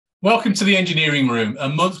Welcome to the Engineering Room, a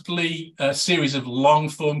monthly series of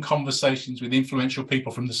long-form conversations with influential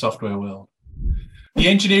people from the software world. The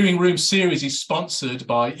Engineering Room series is sponsored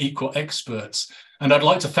by Equal Experts, and I'd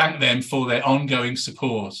like to thank them for their ongoing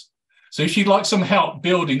support. So if you'd like some help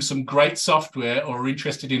building some great software or are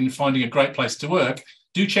interested in finding a great place to work,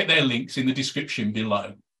 do check their links in the description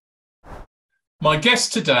below. My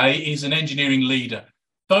guest today is an engineering leader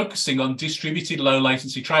focusing on distributed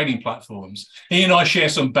low-latency trading platforms. He and I share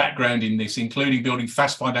some background in this, including building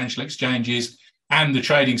fast financial exchanges and the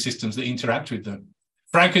trading systems that interact with them.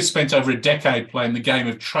 Frank has spent over a decade playing the game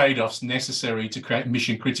of trade-offs necessary to create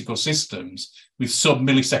mission-critical systems with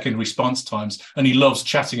sub-millisecond response times, and he loves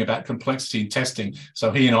chatting about complexity in testing.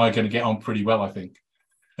 So he and I are going to get on pretty well, I think,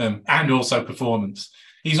 and also performance.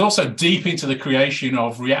 He's also deep into the creation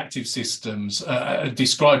of reactive systems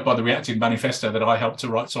described by the Reactive Manifesto that I helped to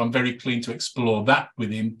write. So I'm very keen to explore that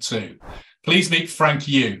with him too. Please meet Frank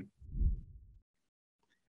Yu.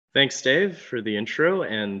 Thanks, Dave, for the intro,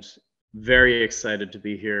 and very excited to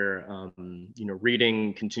be here.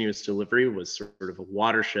 Reading Continuous Delivery was sort of a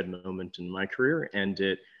watershed moment in my career, and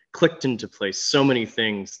it clicked into place so many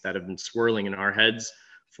things that have been swirling in our heads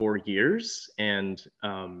for years, and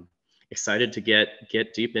excited to get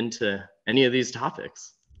deep into any of these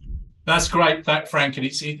topics. That's great, Frank, and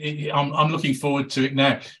I'm looking forward to it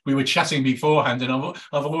now. We were chatting beforehand, and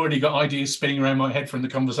I've already got ideas spinning around my head from the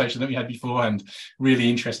conversation that we had beforehand. Really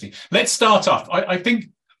interesting. Let's start off. I think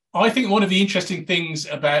one of the interesting things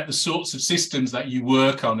about the sorts of systems that you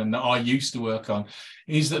work on and that I used to work on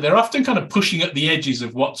is that they're often kind of pushing at the edges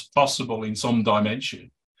of what's possible in some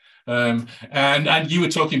dimension. And you were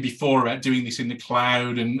talking before about doing this in the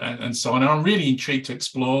cloud and so on. And I'm really intrigued to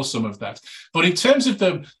explore some of that. But in terms of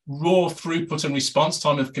the raw throughput and response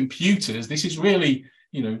time of computers, this is really,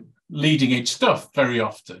 leading edge stuff very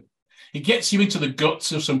often. It gets you into the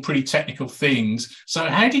guts of some pretty technical things. So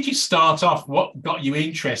how did you start off? What got you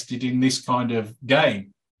interested in this kind of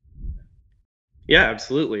game? Yeah,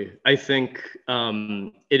 absolutely. I think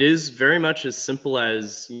it is very much as simple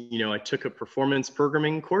as, I took a performance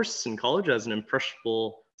programming course in college as an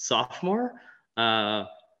impressionable sophomore,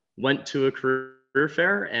 went to a career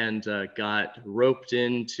fair and got roped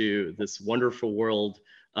into this wonderful world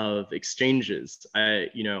of exchanges. I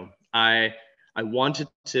wanted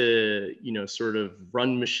to, sort of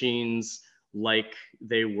run machines like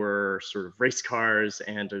they were sort of race cars,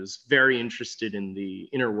 and I was very interested in the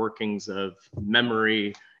inner workings of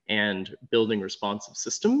memory and building responsive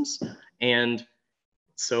systems. And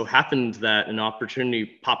so happened that an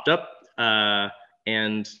opportunity popped up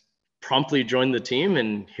and promptly joined the team,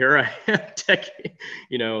 and here I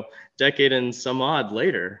am, decade and some odd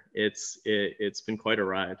later. It's been quite a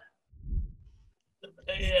ride.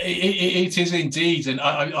 It is indeed, and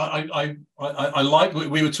I like what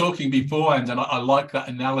we were talking beforehand, and I like that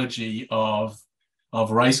analogy of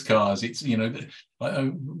race cars. It's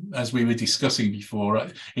as we were discussing before,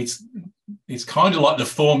 it's kind of like the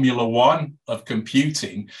Formula One of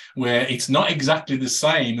computing, where it's not exactly the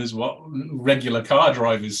same as what regular car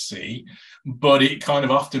drivers see, but it kind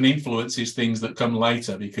of often influences things that come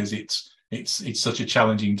later because it's such a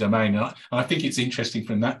challenging domain. And I think it's interesting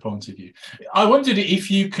from that point of view. I wondered if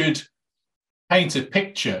you could paint a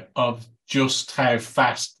picture of just how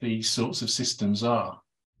fast these sorts of systems are.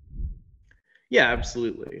 Yeah,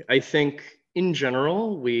 absolutely. I think in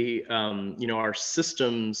general, we, our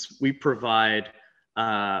systems, we provide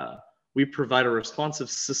a responsive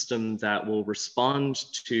system that will respond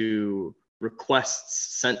to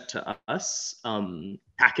requests sent to us.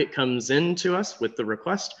 Packet comes in to us with the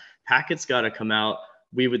request. Packets got to come out,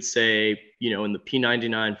 we would say, in the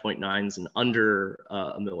P99.9s and under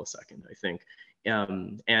a millisecond, I think.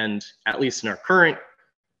 And at least in our current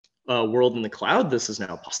world in the cloud, this is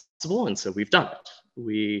now possible. And so we've done it.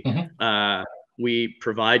 We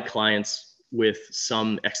provide clients with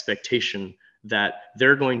some expectation that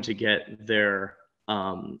they're going to get their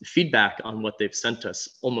feedback on what they've sent us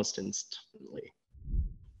almost instantly.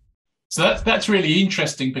 So that's really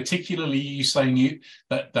interesting, particularly you saying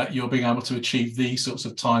that you're being able to achieve these sorts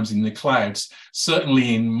of times in the clouds.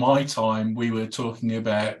 Certainly in my time, we were talking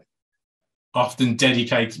about often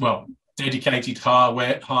dedicated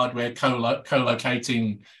hardware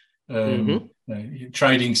co-locating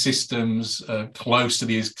trading systems close to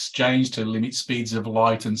the exchange to limit speeds of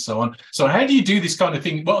light and so on. So how do you do this kind of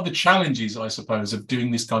thing? What are the challenges, I suppose, of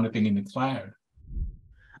doing this kind of thing in the cloud?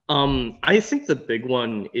 I think the big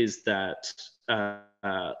one is that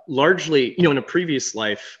largely, in a previous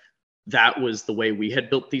life, that was the way we had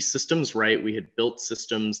built these systems, right? We had built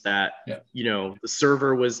systems that, the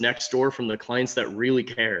server was next door from the clients that really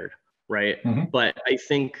cared, right? But I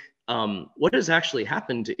think what has actually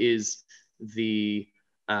happened is the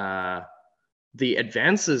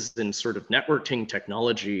advances in sort of networking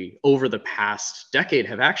technology over the past decade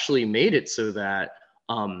have actually made it so that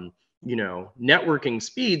networking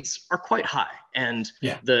speeds are quite high, and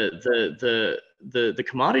the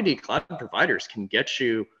commodity cloud providers can get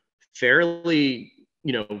you fairly,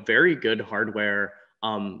 very good hardware,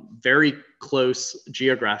 very close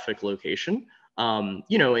geographic location,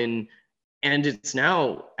 and it's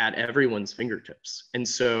now at everyone's fingertips. And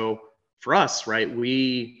so for us, right,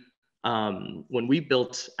 when we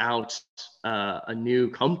built out a new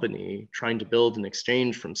company trying to build an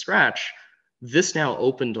exchange from scratch, this now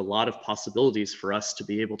opened a lot of possibilities for us to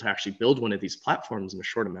be able to actually build one of these platforms in a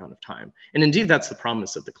short amount of time. And indeed, that's the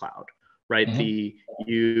promise of the cloud, right? Mm-hmm.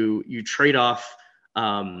 You trade off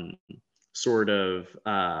sort of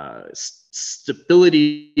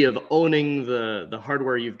stability of owning the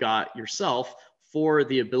hardware you've got yourself for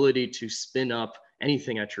the ability to spin up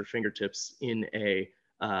anything at your fingertips in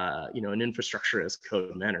an infrastructure as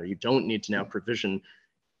code manner. You don't need to now provision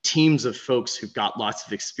teams of folks who've got lots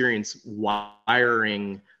of experience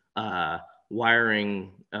wiring Ethernet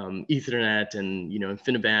and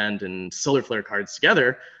InfiniBand and SolarFlare cards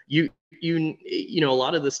together. A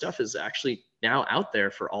lot of this stuff is actually now out there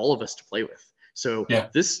for all of us to play with. So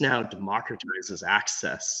this now democratizes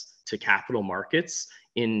access to capital markets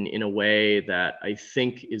in a way that I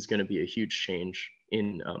think is going to be a huge change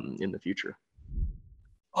in the future.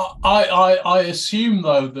 I assume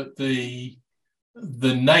though that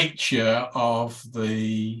the nature of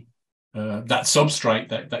the that substrate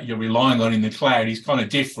that you're relying on in the cloud is kind of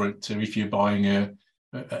different to if you're buying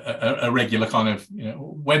a regular kind of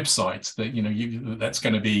website that that's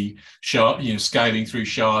going to be scaling through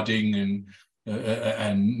sharding and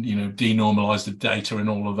denormalize the data and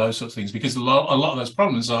all of those sorts of things, because a lot of those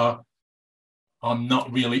problems are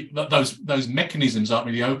not really, those mechanisms aren't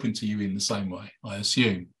really open to you in the same way, I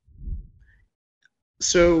assume.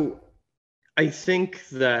 So I think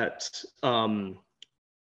that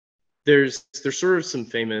there's sort of some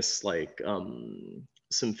famous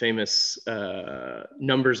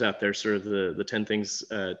numbers out there, sort of the 10 things,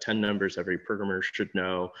 10 numbers every programmer should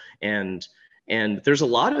know, and there's a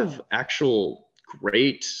lot of actual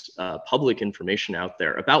great public information out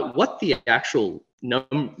there about what the actual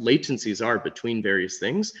latencies are between various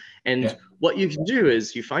things. And what you can do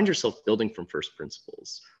is you find yourself building from first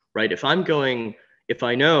principles, right? If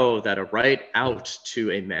I know that a write out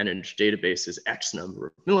to a managed database is X number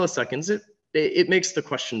of milliseconds, it makes the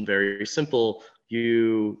question very simple.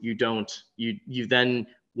 You then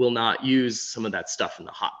will not use some of that stuff in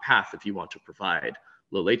the hot path if you want to provide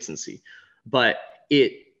low latency. But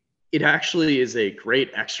it actually is a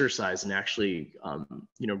great exercise in actually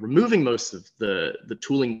removing most of the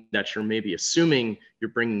tooling that you're maybe assuming you're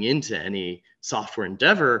bringing into any software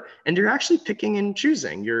endeavor, and you're actually picking and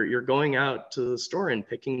choosing. You're going out to the store and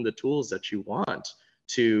picking the tools that you want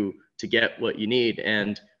to get what you need.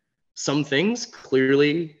 And some things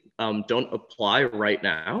clearly don't apply right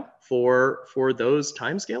now for those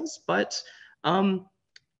timescales, but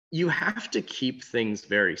you have to keep things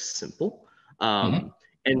very simple.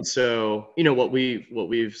 And so, what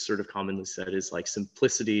we've sort of commonly said is like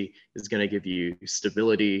simplicity is going to give you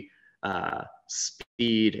stability,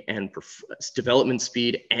 speed, and development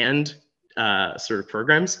speed, and sort of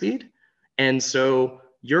program speed. And so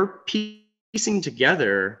you're piecing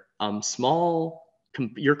together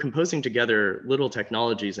you're composing together little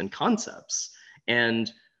technologies and concepts,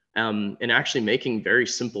 and actually making very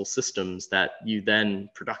simple systems that you then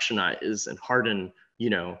productionize and harden,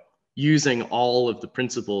 using all of the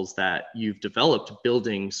principles that you've developed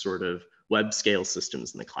building sort of web scale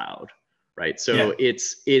systems in the cloud, right? So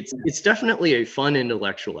it's definitely a fun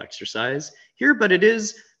intellectual exercise here, but it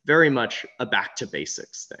is very much a back to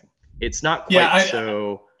basics thing. It's not quite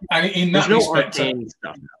in that there's respect, no arcane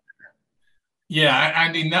stuff out there. Yeah,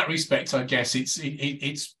 and in that respect, I guess it's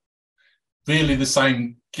really the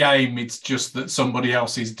same game. It's just that somebody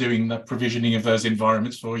else is doing the provisioning of those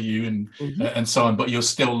environments for you and so on, but you're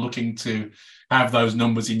still looking to have those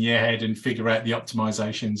numbers in your head and figure out the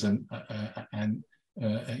optimizations and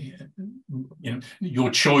your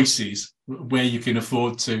choices where you can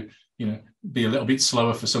afford to be a little bit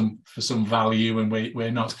slower for some value and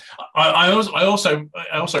where not. I also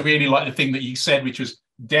really like the thing that you said, which was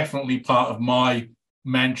definitely part of my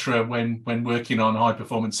mantra when working on high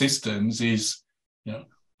performance systems, is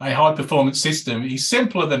a high performance system is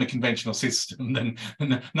simpler than a conventional system, than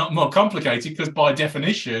not more complicated, because by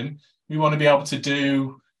definition we want to be able to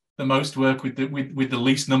do the most work with the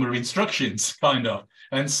least number of instructions, kind of.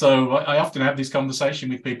 And so I often have this conversation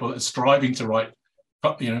with people that are striving to write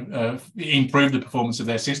improve the performance of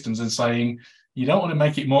their systems, and saying you don't want to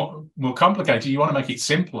make it more complicated. You want to make it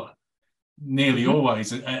simpler. Nearly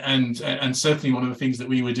always, and certainly one of the things that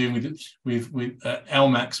we were doing with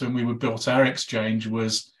LMAX when we built our exchange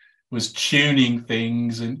was tuning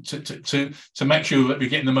things and to make sure that we're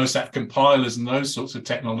getting the most out of compilers and those sorts of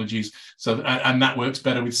technologies. So and that works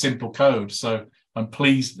better with simple code. So I'm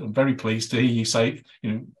very pleased to hear you say,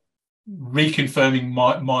 reconfirming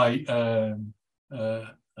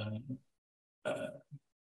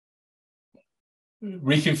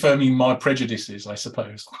reconfirming my prejudices, I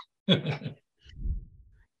suppose.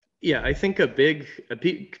 Yeah, I think a big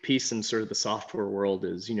piece in sort of the software world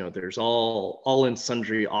is, there's all in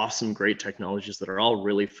sundry awesome, great technologies that are all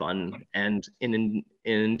really fun. And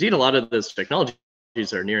indeed, a lot of those technologies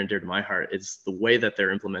are near and dear to my heart. It's the way that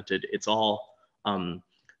they're implemented. It's all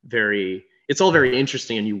very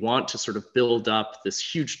interesting, and you want to sort of build up this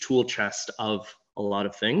huge tool chest of a lot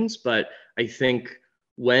of things. But I think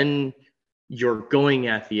when you're going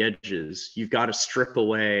at the edges, you've got to strip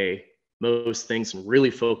away most things and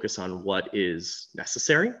really focus on what is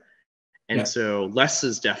necessary. And so less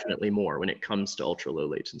is definitely more when it comes to ultra low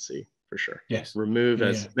latency, for sure. Yes. Remove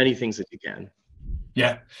as many things as you can.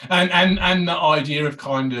 Yeah. And the idea of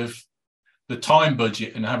kind of the time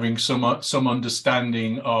budget and having some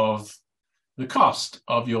understanding of the cost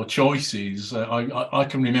of your choices. I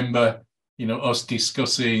can remember, us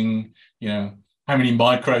discussing, how many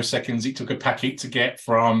microseconds it took a packet to get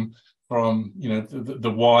from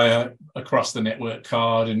the wire across the network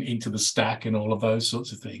card and into the stack and all of those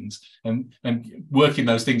sorts of things, and working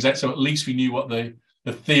those things out. So at least we knew what the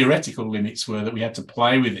theoretical limits were that we had to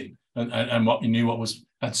play within, and what we knew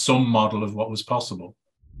had some model of what was possible.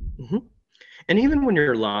 Mm-hmm. And even when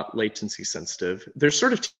you're latency sensitive, there's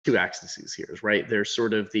sort of two axes here, right? There's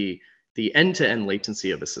sort of the end-to-end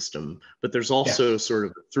latency of a system, but there's also sort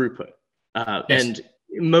of throughput. And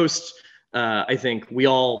most, I think we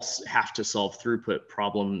all have to solve throughput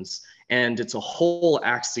problems, and it's a whole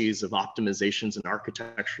axis of optimizations and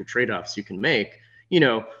architectural trade-offs you can make.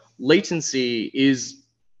 Latency is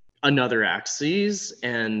another axis,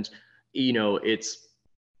 and it's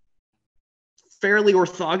fairly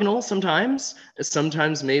orthogonal sometimes.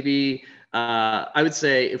 Sometimes maybe I would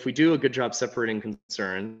say if we do a good job separating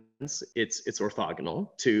concerns, it's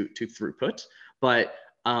orthogonal to throughput. But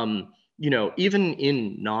even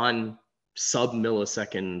in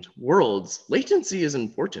non-sub-millisecond worlds, latency is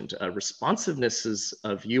important. Responsiveness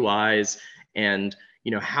of UIs and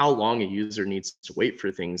how long a user needs to wait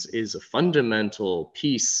for things is a fundamental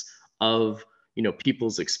piece of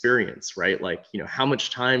people's experience, right? Like, how much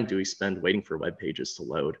time do we spend waiting for web pages to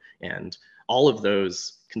load? And all of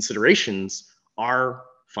those considerations are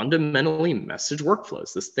fundamentally message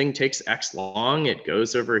workflows. This thing takes X long, it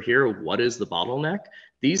goes over here. What is the bottleneck?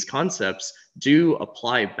 These concepts do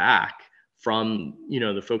apply back from,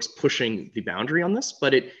 the folks pushing the boundary on this,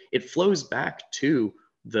 but it flows back to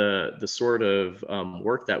the sort of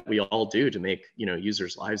work that we all do to make,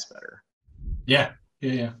 users' lives better. Yeah.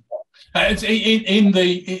 It's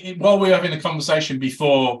while we were having a conversation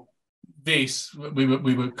before this, we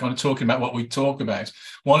were kind of talking about what we talk about.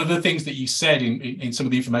 One of the things that you said in some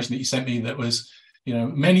of the information that you sent me, that was,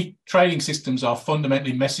 many trading systems are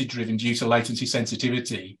fundamentally message driven due to latency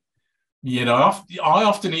sensitivity. I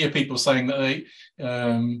often hear people saying that they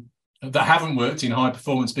that haven't worked in high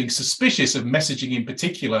performance being suspicious of messaging in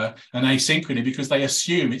particular and asynchrony because they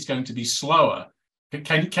assume it's going to be slower.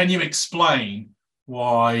 Can you explain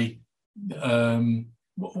why the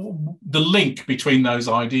link between those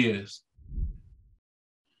ideas?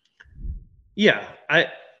 Yeah, I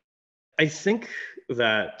think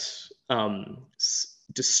that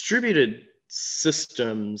distributed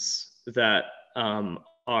systems that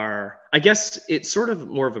are, I guess it's sort of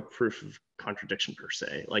more of a proof of contradiction per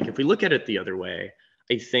se. Like if we look at it the other way,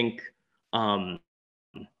 I think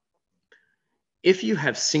if you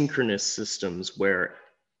have synchronous systems where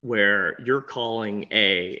you're calling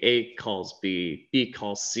A calls B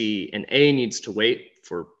calls C, and A needs to wait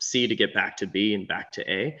for C to get back to B and back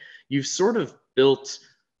to A, you've sort of built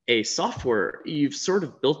a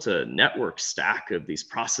network stack of these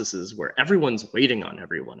processes where everyone's waiting on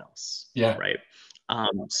everyone else. Yeah. Right.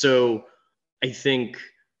 So I think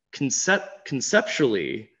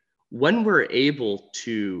conceptually, when we're able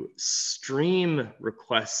to stream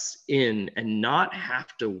requests in and not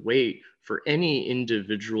have to wait for any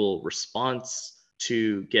individual response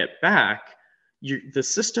to get back, the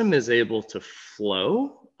system is able to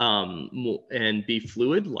flow and be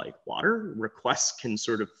fluid like water. Requests can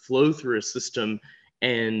sort of flow through a system,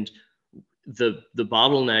 and the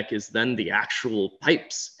bottleneck is then the actual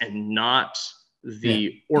pipes and not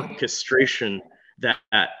the orchestration that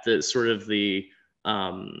the sort of the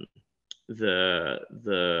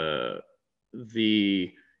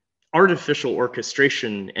artificial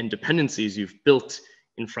orchestration and dependencies you've built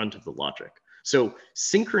in front of the logic. So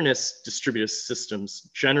synchronous distributed systems,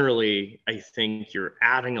 generally, I think you're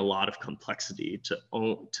adding a lot of complexity to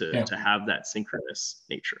have that synchronous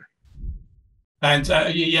nature. And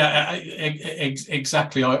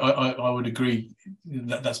exactly. I would agree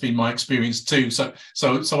that that's been my experience too. So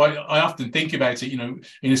I often think about it. In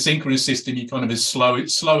a synchronous system, you kind of as slow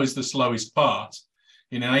as the slowest part.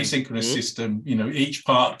 In an asynchronous system, each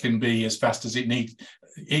part can be as fast as it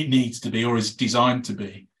needs to be or is designed to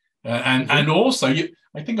be. And also,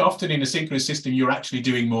 I think often in a synchronous system, you're actually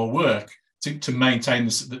doing more work to maintain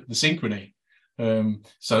the synchrony.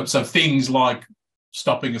 So things like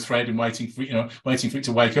stopping a thread and waiting for it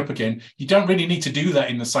to wake up again, you don't really need to do that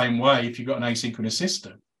in the same way if you've got an asynchronous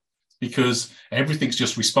system, because everything's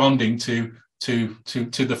just responding to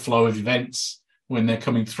the flow of events when they're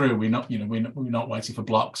coming through. We're not waiting for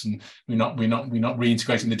blocks, and we're not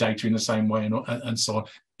reintegrating the data in the same way, and so on,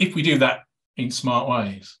 if we do that in smart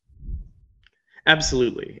ways.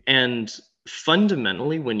 Absolutely. And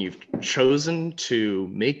fundamentally, when you've chosen to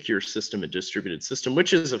make your system a distributed system,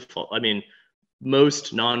 which is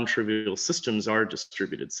most non-trivial systems are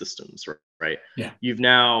distributed systems, right? Yeah. You've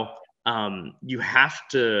now, you have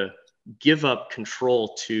to give up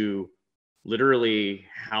control to literally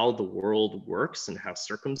how the world works and how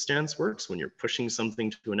circumstance works. When you're pushing something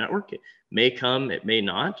to a network, it may come, it may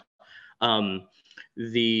not.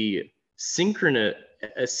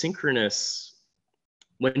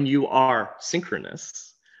 When you are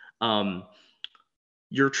synchronous,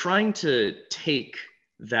 you're trying to take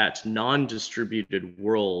that non-distributed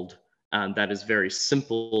world that is very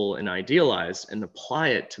simple and idealized and apply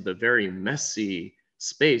it to the very messy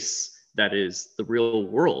space that is the real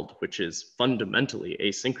world, which is fundamentally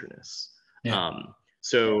asynchronous.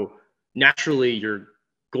 So naturally, you're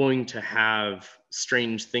going to have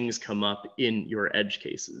strange things come up in your edge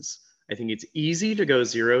cases. I think it's easy to go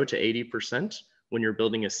 0 to 80% when you're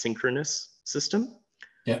building a synchronous system,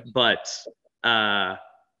 but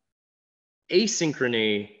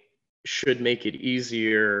asynchrony should make it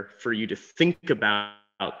easier for you to think about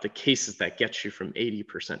the cases that get you from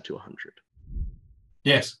 80% to 100.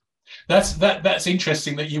 Yes, that's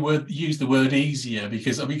interesting that you would use the word easier,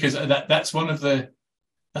 because that's one of the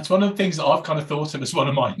things that I've kind of thought of as one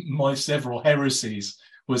of my several heresies,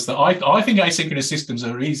 was that I think asynchronous systems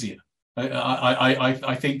are easier.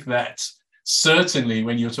 I think that certainly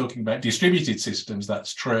when you're talking about distributed systems,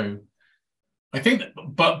 that's true. I think,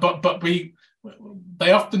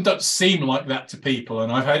 they often don't seem like that to people,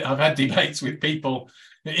 and I've had debates with people,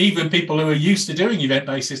 even people who are used to doing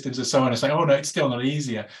event-based systems and so on, and say, "Oh no, it's still not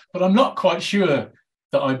easier." But I'm not quite sure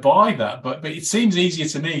that I buy that. But it seems easier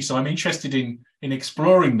to me, so I'm interested in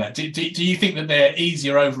exploring that. Do you think that they're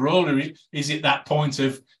easier overall, or is it that point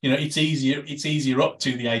of it's easier up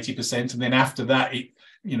to the 80%, and then after that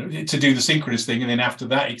to do the synchronous thing, and then after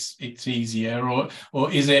that it's easier,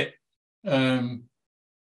 or is it?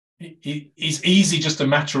 Is easy just a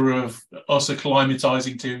matter of us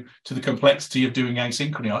acclimatizing to the complexity of doing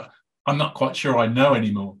asynchrony? I'm not quite sure I know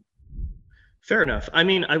anymore. Fair enough. I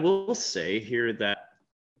mean, I will say here that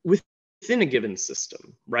within a given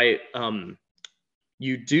system, right,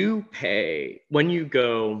 you do pay when you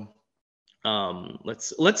go,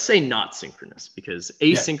 let's say not synchronous, because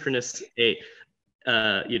asynchronous,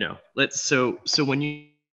 so when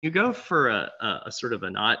you go for a sort of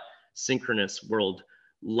a not synchronous world,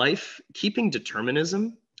 keeping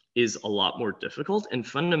determinism is a lot more difficult, and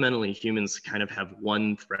fundamentally humans kind of have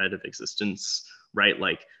one thread of existence, right?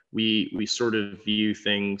 Like we sort of view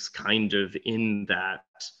things kind of in that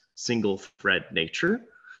single thread nature.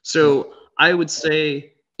 So I would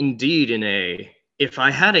say, indeed, if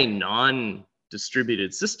I had a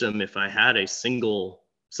non-distributed system, if I had a single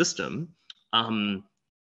system,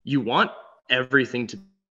 you want everything to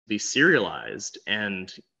be serialized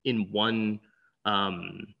and in one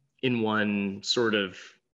sort of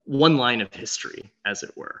one line of history, as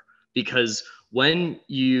it were. Because when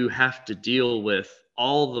you have to deal with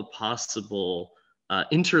all the possible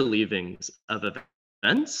interleavings of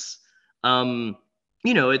events,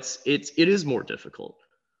 it is more difficult.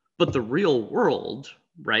 But the real world,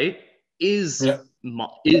 right, is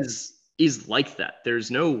like that. There's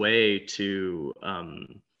no way to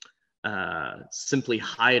simply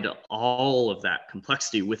hide all of that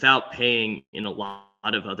complexity without paying in a lot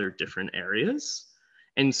of other different areas.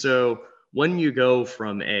 And so when you go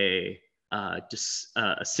from a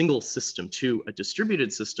single system to a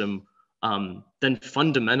distributed system, then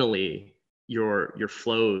fundamentally your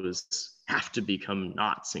flows have to become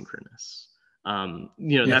not synchronous.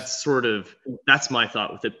 Yes. That's my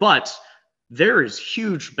thought with it. But there is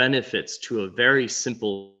huge benefits to a very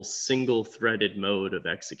simple single-threaded mode of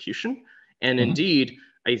execution. And indeed,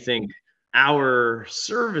 I think our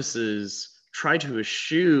services try to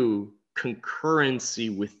eschew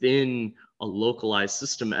concurrency within a localized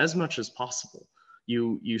system as much as possible.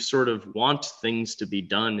 You sort of want things to be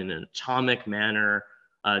done in an atomic manner,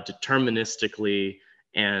 deterministically,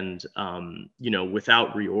 and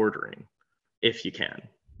without reordering, if you can.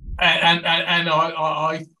 And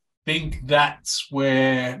I think that's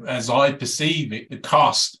where, as I perceive it, the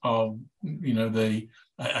cost of the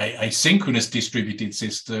asynchronous distributed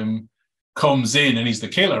system comes in and is the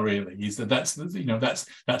killer. Really, is that's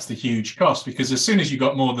the huge cost, because as soon as you've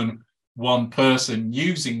got more than one person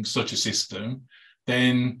using such a system,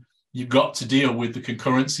 then you've got to deal with the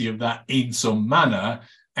concurrency of that in some manner.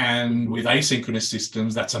 And with asynchronous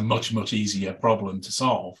systems, that's a much easier problem to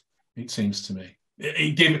solve, it seems to me,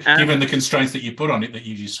 given the constraints that you put on it that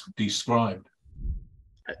you just described.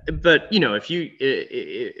 But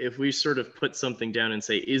if we sort of put something down and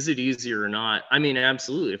say, is it easier or not? I mean,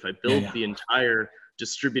 absolutely. If I build the entire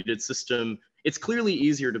distributed system, it's clearly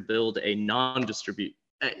easier to build a non-distributed.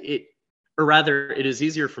 Or rather, it is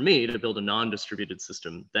easier for me to build a non-distributed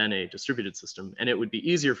system than a distributed system. And it would be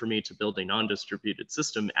easier for me to build a non-distributed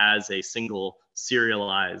system as a single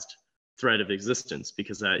serialized thread of existence,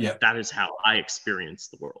 because that is how I experience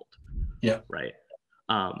the world. Yeah. Right.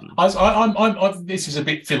 This is a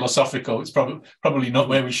bit philosophical. It's probably not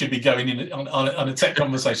where we should be going in on a tech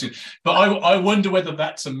conversation. But I wonder whether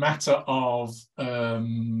that's a matter of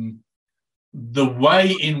the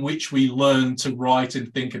way in which we learn to write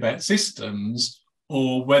and think about systems,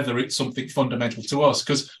 or whether it's something fundamental to us.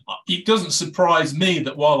 Because it doesn't surprise me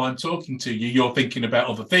that while I'm talking to you, you're thinking about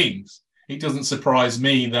other things. It doesn't surprise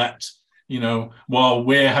me that, while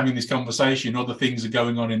we're having this conversation, other things are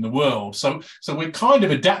going on in the world. So we're kind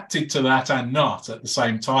of adapted to that and not at the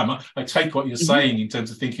same time. I take what you're saying in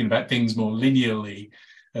terms of thinking about things more linearly.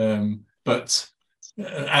 But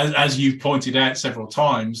as you've pointed out several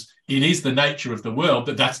times, it is the nature of the world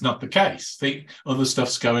that that's not the case. Other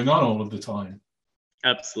stuff's going on all of the time.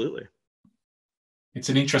 Absolutely. It's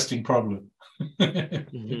an interesting problem.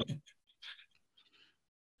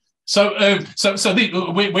 So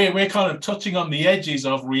we're kind of touching on the edges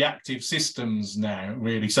of reactive systems now,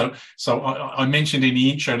 really. So I mentioned in the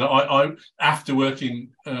intro that I after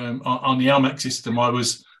working on the LMAX system, I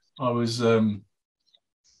was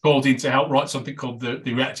called in to help write something called the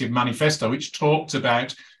Reactive Manifesto, which talked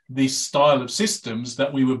about this style of systems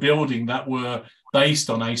that we were building that were based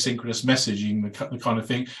on asynchronous messaging, the kind of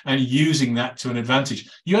thing, and using that to an advantage.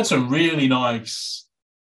 You had some really nice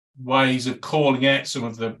ways of calling out some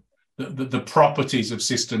of the properties of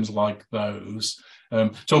systems like those,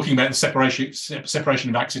 talking about the separation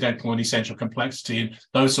of accidental and essential complexity and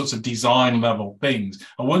those sorts of design level things.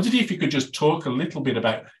 I wondered if you could just talk a little bit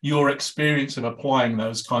about your experience of applying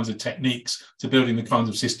those kinds of techniques to building the kinds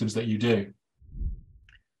of systems that you do.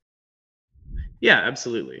 Yeah,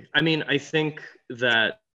 absolutely. I mean, I think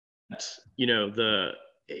that,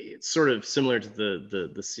 it's sort of similar to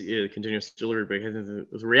the continuous delivery break. I think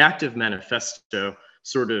the reactive manifesto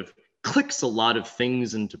sort of clicks a lot of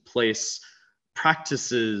things into place,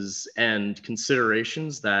 practices and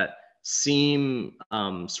considerations that seem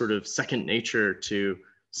sort of second nature to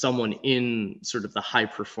someone in sort of the high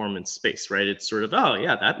performance space, right? It's sort of, oh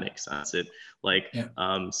yeah, that makes sense.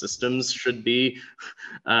 Systems should be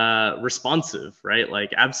responsive, right?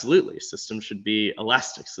 Like, absolutely, systems should be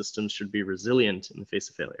elastic, systems should be resilient in the face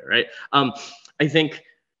of failure, right? I think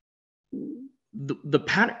the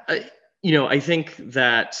pattern, I think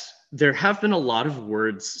that there have been a lot of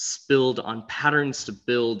words spilled on patterns to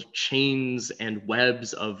build chains and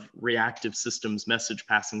webs of reactive systems, message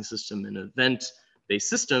passing system, and event-based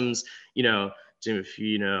systems. If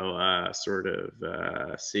CQRS, sort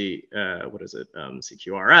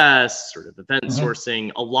of event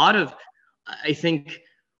sourcing, a lot of, I think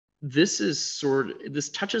this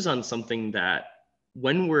touches on something that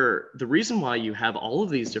the reason why you have all of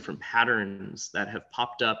these different patterns that have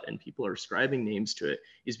popped up and people are ascribing names to it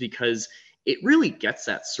is because it really gets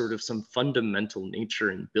at sort of some fundamental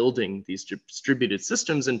nature in building these distributed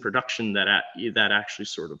systems in production that actually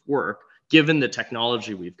sort of work, given the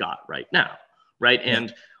technology we've got right now, right? Yeah.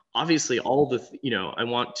 And obviously I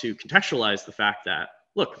want to contextualize the fact that,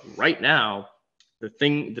 look, right now, the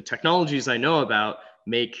technologies I know about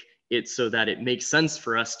make it so that it makes sense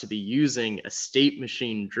for us to be using a state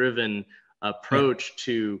machine driven approach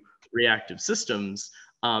to reactive systems.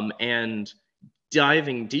 And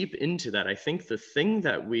diving deep into that, I think the thing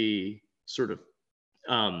that we sort of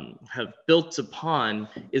have built upon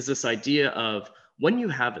is this idea of when you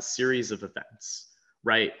have a series of events,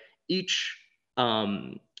 right? Each,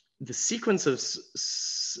 the sequence of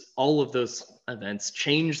all of those events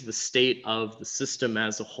change the state of the system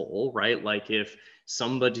as a whole, right? Like if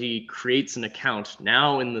somebody creates an account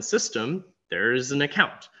now in the system, there's an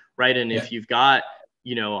account, right? And if you've got,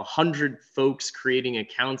 100 folks creating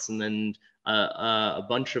accounts and then a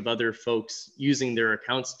bunch of other folks using their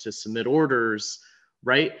accounts to submit orders,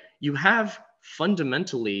 right? You have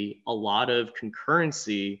fundamentally a lot of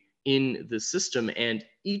concurrency in the system, and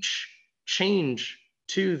each change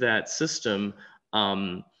to that system,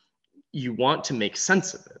 you want to make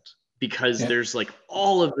sense of it because there's like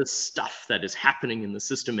all of this stuff that is happening in the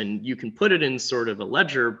system, and you can put it in sort of a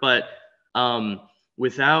ledger, but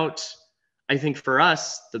without, I think for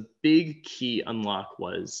us, the big key unlock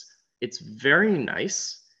was it's very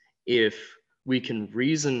nice if we can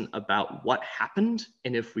reason about what happened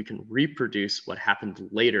and if we can reproduce what happened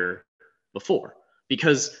later before.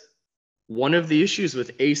 Because one of the issues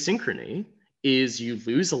with asynchrony is you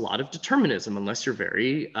lose a lot of determinism unless you're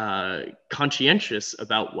very conscientious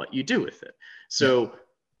about what you do with it. So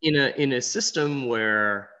in a system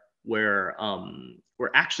where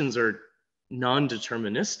actions are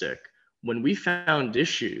non-deterministic, when we found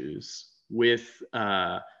issues with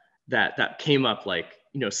that came up, like,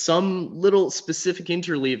 some little specific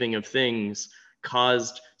interleaving of things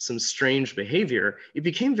caused some strange behavior, it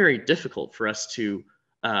became very difficult for us to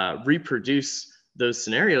reproduce those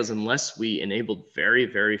scenarios unless we enabled very,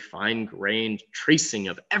 very fine-grained tracing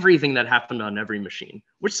of everything that happened on every machine,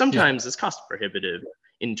 which sometimes is cost prohibitive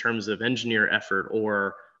in terms of engineer effort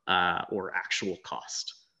or actual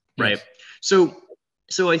cost, right? So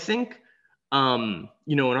I think,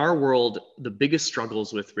 in our world, the biggest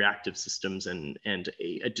struggles with reactive systems and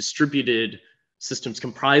a distributed systems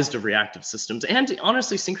comprised of reactive systems, and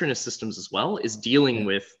honestly synchronous systems as well, is dealing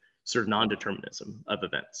with sort of non-determinism of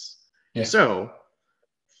events. So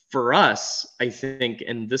for us, I think,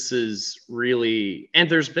 and this is really, and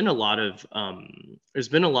there's been a lot of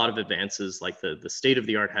advances, like the state of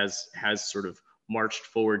the art has sort of marched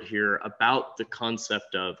forward here about the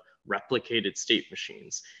concept of replicated state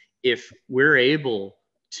machines. If we're able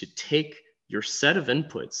to take your set of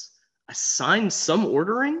inputs, assign some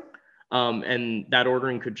ordering, and that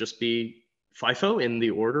ordering could just be FIFO in the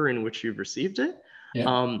order in which you've received it.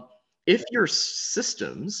 If your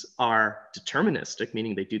systems are deterministic,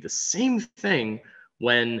 meaning they do the same thing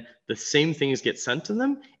when the same things get sent to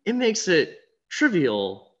them, it makes it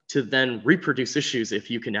trivial to then reproduce issues if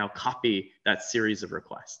you can now copy that series of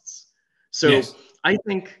requests. So I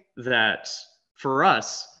think that for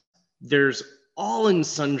us, there's all and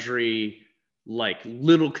sundry like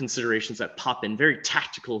little considerations that pop in, very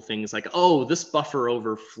tactical things like, oh, this buffer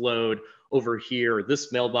overflowed over here, or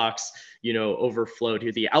this mailbox, overflowed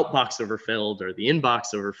here, the outbox overfilled or the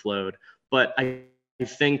inbox overflowed. But I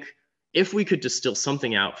think if we could distill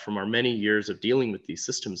something out from our many years of dealing with these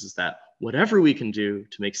systems, is that whatever we can do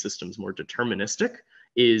to make systems more deterministic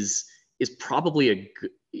is probably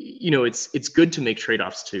it's good to make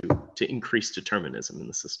trade-offs to increase determinism in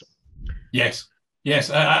the system. Yes,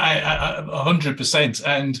 I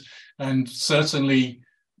 100%, and certainly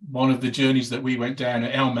one of the journeys that we went down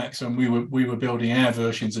at LMAX when we were building our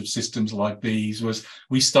versions of systems like these was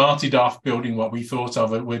we started off building what we thought of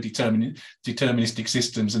were deterministic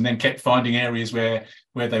systems, and then kept finding areas where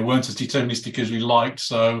they weren't as deterministic as we liked.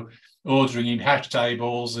 So ordering in hash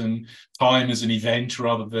tables and time as an event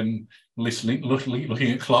rather than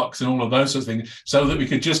looking at clocks and all of those sorts of things, so that we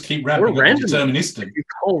could just keep ramping up deterministic. You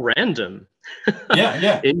call random.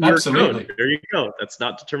 In absolutely. Your code. There you go. That's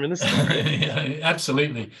not deterministic. Right?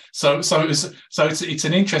 Absolutely. So it's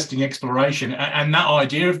an interesting exploration, and that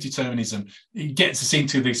idea of determinism, it gets us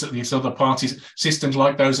into these other parties. Systems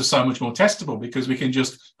like those are so much more testable because we can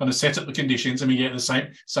just kind of set up the conditions and we get the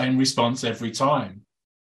same response every time.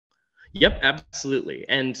 Yep, absolutely.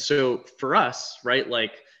 And so for us, right,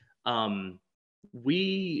 like I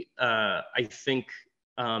think.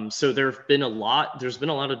 So there's been a lot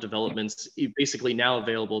of developments basically now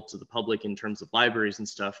available to the public in terms of libraries and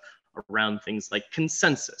stuff around things like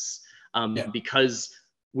consensus, because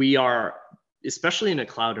we are, especially in a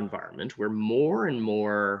cloud environment, where more and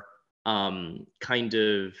more the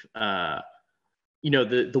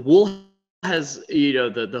wool has,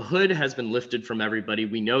 the hood has been lifted from everybody.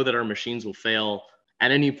 We know that our machines will fail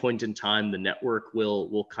at any point in time. The network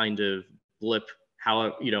will kind of blip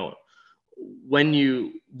when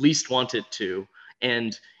you least want it to.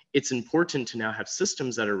 And it's important to now have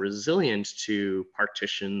systems that are resilient to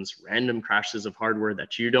partitions, random crashes of hardware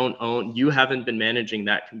that you don't own. You haven't been managing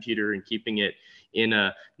that computer and keeping it in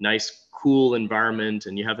a nice, cool environment,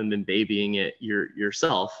 and you haven't been babying it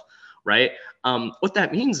yourself, right? What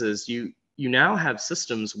that means is you now have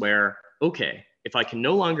systems where, okay, if I can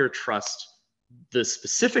no longer trust the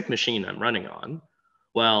specific machine I'm running on,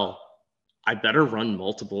 well, I better run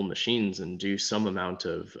multiple machines and do some amount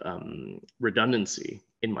of redundancy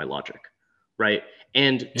in my logic, right?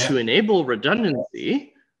 And to enable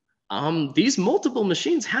redundancy, these multiple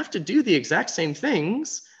machines have to do the exact same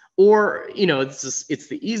things, or, you know, it's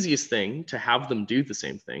the easiest thing to have them do the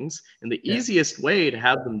same things. And the easiest way to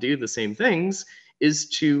have them do the same things is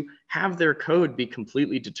to have their code be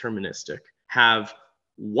completely deterministic, have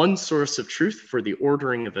one source of truth for the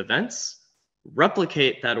ordering of events,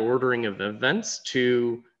 replicate that ordering of events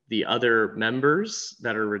to the other members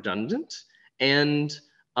that are redundant, and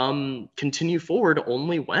continue forward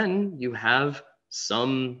only when you have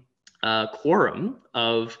some quorum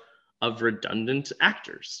of redundant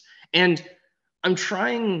actors. And I'm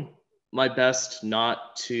trying my best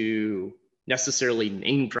not to necessarily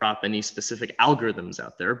name drop any specific algorithms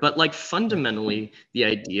out there, but like fundamentally, the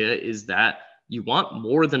idea is that you want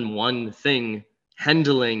more than one thing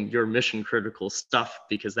handling your mission critical stuff,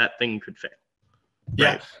 because that thing could fail.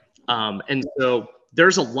 Right. And so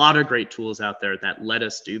there's a lot of great tools out there that let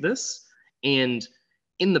us do this. And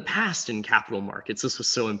in the past, in capital markets, this was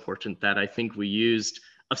so important that I think we used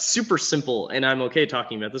a super simple, and I'm okay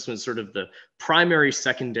talking about this one, sort of the primary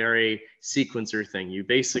secondary sequencer thing. You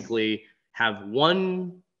basically have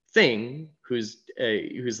one thing who's a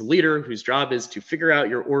leader, whose job is to figure out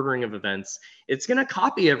your ordering of events. It's going to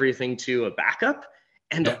copy everything to a backup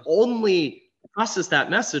and only process that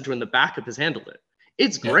message when the backup has handled it.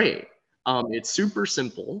 It's great. It's super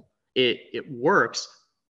simple. It works.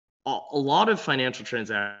 A lot of financial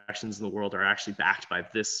transactions in the world are actually backed by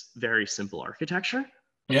this very simple architecture.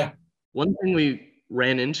 One thing we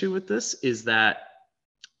ran into with this is that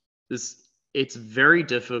it's very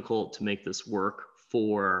difficult to make this work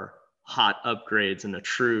for hot upgrades in a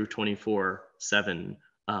true 24/7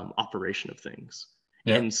 operation of things.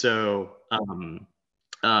 And so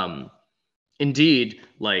indeed,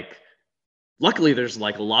 like, luckily there's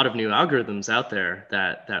like a lot of new algorithms out there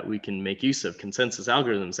that we can make use of, consensus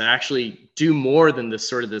algorithms that actually do more than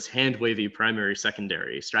this hand wavy primary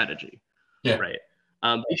secondary strategy. Right.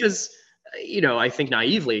 Because, you know, I think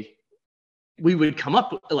naively we would come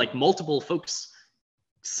up with like multiple folks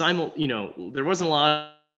there wasn't a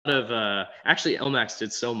lot of actually LMAX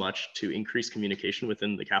did so much to increase communication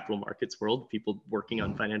within the capital markets world, people working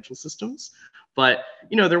on financial systems, but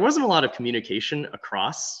there wasn't a lot of communication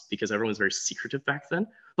across because everyone was very secretive back then.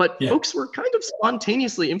 But folks were kind of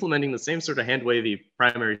spontaneously implementing the same sort of hand wavy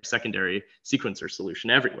primary secondary sequencer solution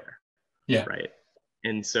everywhere. Right.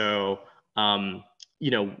 And so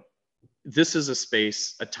this is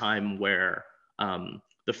a time where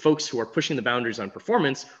the folks who are pushing the boundaries on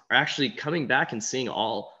performance are actually coming back and seeing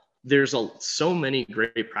there's so many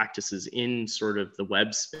great practices in sort of the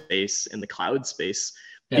web space and the cloud space,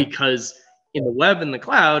 because in the web and the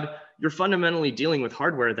cloud, you're fundamentally dealing with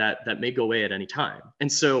hardware that may go away at any time.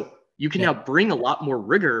 And so you can now bring a lot more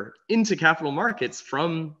rigor into capital markets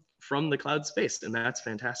from the cloud space. And that's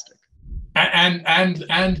fantastic.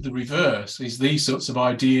 And the reverse is these sorts of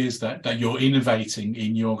ideas that you're innovating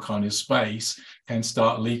in your kind of space can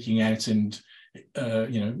start leaking out and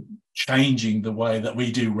changing the way that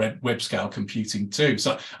we do web scale computing too.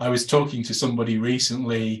 So I was talking to somebody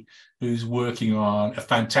recently who's working on a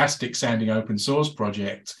fantastic sounding open source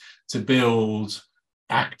project to build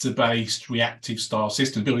actor-based reactive style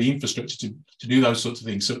systems, build the infrastructure to do those sorts of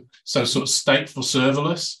things. So sort of stateful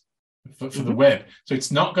serverless for the web. So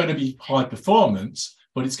it's not going to be high performance,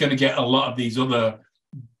 but it's going to get a lot of these other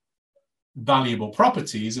valuable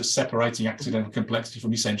properties of separating accidental complexity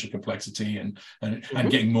from essential complexity and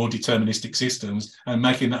getting more deterministic systems and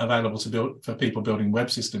making that available for people building web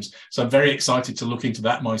systems. So I'm very excited to look into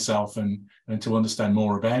that myself and to understand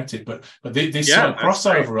more about it. But this sort of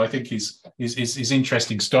crossover, I think, is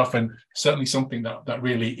interesting stuff, and certainly something that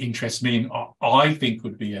really interests me, and I think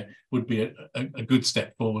would be a good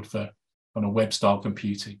step forward for on a web style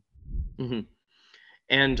computing.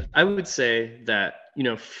 And I would say that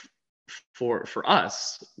for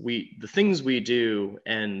us, the things we do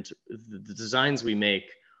and the designs we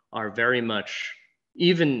make are very much,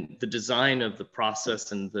 even the design of the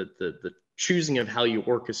process and the choosing of how you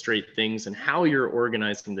orchestrate things and how you're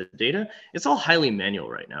organizing the data, it's all highly manual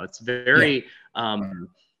right now. It's very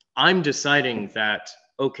I'm deciding that,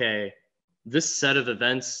 okay, this set of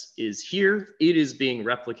events is here. It is being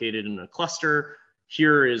replicated in a cluster.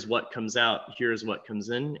 Here is what comes out. Here is what comes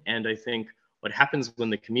in. And I think what happens when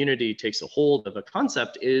the community takes a hold of a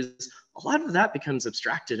concept is a lot of that becomes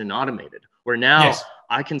abstracted and automated, where now Yes.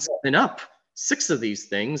 I can spin up 6 of these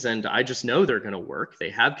things and I just know they're going to work.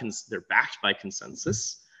 They're backed by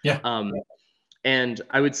consensus. Yeah. And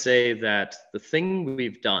I would say that the thing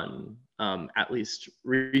we've done, at least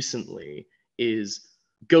recently, is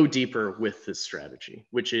go deeper with this strategy,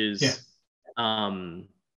 which is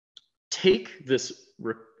take the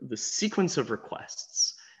sequence of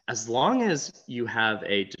requests. As long as you have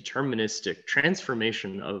a deterministic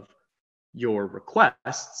transformation of your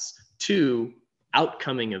requests to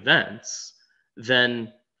outcoming events,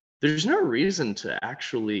 then there's no reason to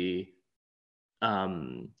actually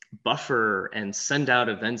buffer and send out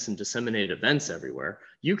events and disseminate events everywhere.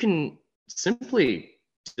 You can simply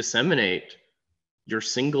disseminate your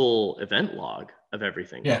single event log of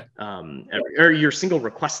everything, or your single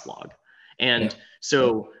request log. And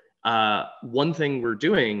so one thing we're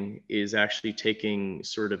doing is actually taking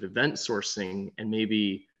sort of event sourcing and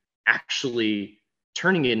maybe actually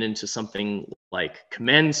turning it into something like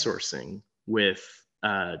command sourcing with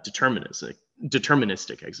deterministic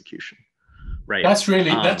execution. Right. That's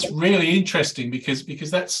really interesting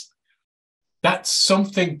because that's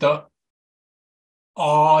something that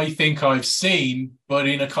I think I've seen, but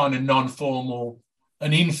in a kind of an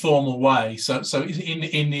informal way. So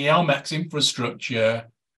in the LMAX infrastructure,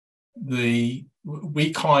 we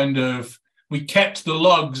kept the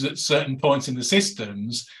logs at certain points in the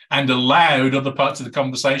systems and allowed other parts of the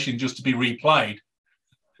conversation just to be replayed.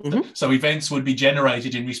 So events would be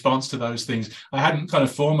generated in response to those things. I hadn't kind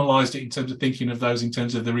of formalized it in terms of thinking of those in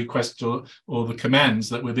terms of the requests or the commands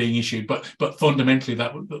that were being issued, but fundamentally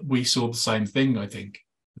that we saw the same thing. I think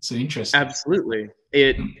it's interesting. Absolutely.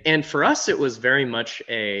 And for us, it was very much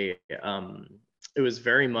an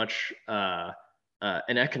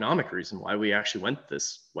economic reason why we actually went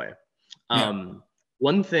this way.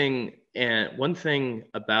 One thing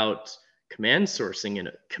about command sourcing and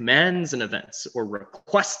commands and events, or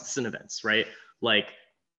requests and events, right? Like,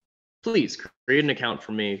 please create an account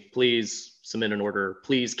for me. Please submit an order.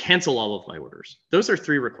 Please cancel all of my orders. Those are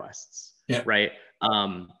 3 requests, right?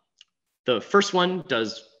 The first one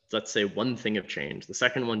does, let's say, one thing of change. The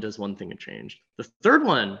second one does one thing of change. The third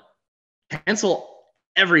one, cancel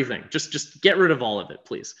everything. Just get rid of all of it,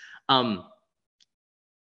 please.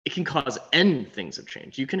 It can cause n things of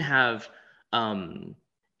change. You can have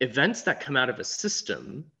events that come out of a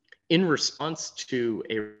system in response to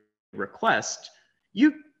a request.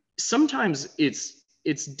 Sometimes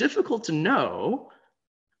it's difficult to know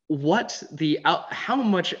how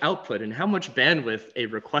much output and how much bandwidth a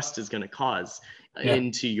request is going to cause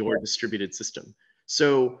into your distributed system.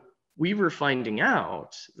 So we were finding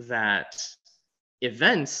out that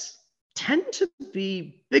events tend to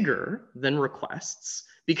be bigger than requests,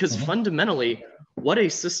 because fundamentally what a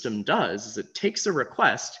system does is it takes a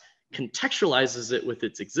request, contextualizes it with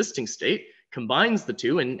its existing state, combines the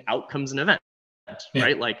two, and out comes an event,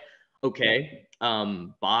 right? Like, okay,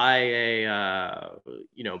 buy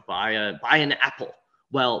an apple.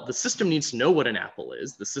 Well, the system needs to know what an apple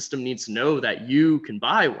is. The system needs to know that you can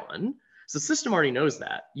buy one. So the system already knows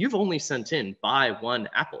that. You've only sent in buy one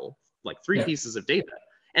apple, like 3 pieces of data.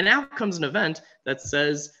 And out comes an event that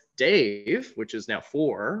says Dave, which is now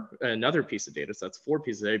 4, another piece of data, so that's 4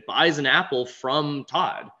 pieces of data, buys an apple from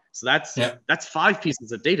Todd. So that's 5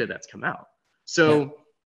 pieces of data that's come out. So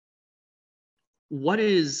what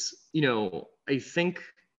is, I think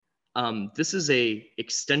this is a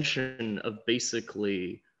extension of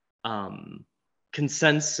basically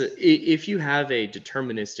consensus. If you have a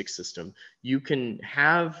deterministic system, you can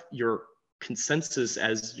have your consensus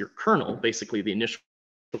as your kernel, basically the initial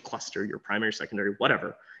cluster, your primary, secondary,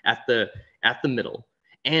 whatever, at the middle.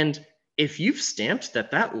 And if you've stamped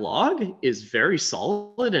that log is very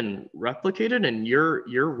solid and replicated, and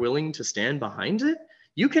you're willing to stand behind it,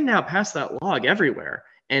 you can now pass that log everywhere,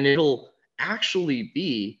 and it'll actually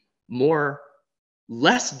be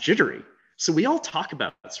less jittery. So we all talk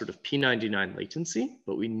about sort of P99 latency,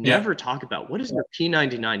 but we never talk about what is your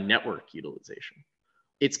P99 network utilization.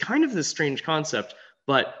 It's kind of this strange concept,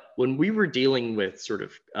 but when we were dealing with sort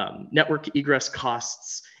of network egress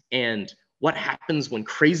costs and what happens when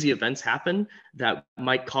crazy events happen that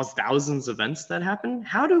might cause thousands of events that happen,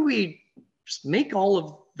 how do we just make all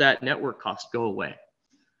of that network cost go away?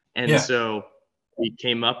 And so we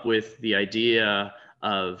came up with the idea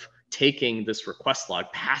of taking this request log,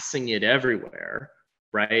 passing it everywhere,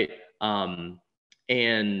 right?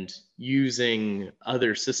 And using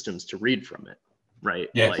other systems to read from it. right?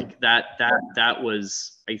 Yes. Like that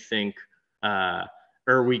was, I think,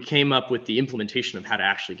 or we came up with the implementation of how to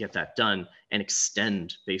actually get that done and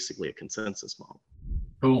extend basically a consensus model.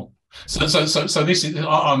 Cool. So this is,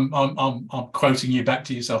 I'm quoting you back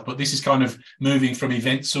to yourself, but this is kind of moving from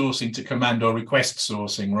event sourcing to command or request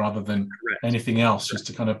sourcing rather than anything else, just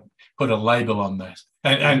to kind of put a label on that.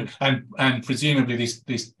 And presumably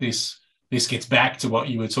this gets back to what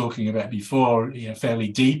you were talking about before, fairly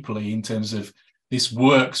deeply, in terms of this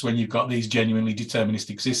works when you've got these genuinely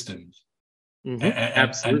deterministic systems.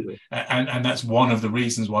 Absolutely. And that's one of the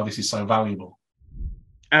reasons why this is so valuable.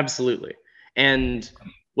 Absolutely. And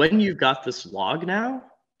when you've got this log now,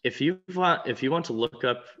 if you want to look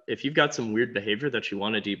up, if you've got some weird behavior that you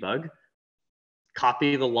want to debug,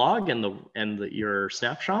 copy the log and your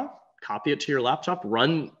snapshot, copy it to your laptop,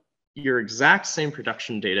 run your exact same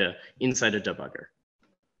production data inside a debugger.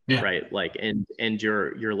 Yeah. Right? Like, and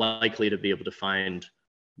you're likely to be able to find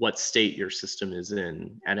what state your system is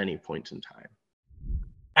in at any point in time.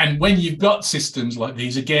 And when you've got systems like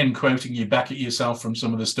these, again, quoting you back at yourself from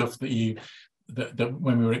some of the stuff that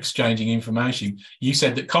when we were exchanging information, you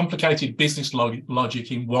said that complicated business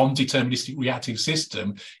logic in one deterministic reactive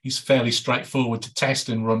system is fairly straightforward to test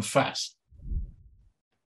and run fast.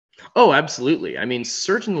 Oh, absolutely. I mean,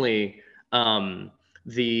 certainly,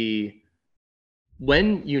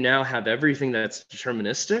 when you now have everything that's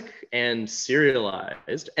deterministic and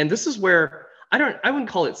serialized, and this is where I wouldn't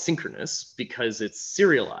call it synchronous because it's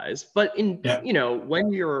serialized, but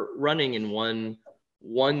when you're running in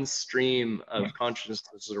one stream of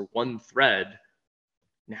consciousness or one thread,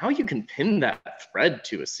 now you can pin that thread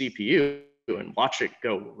to a CPU and watch it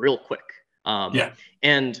go real quick.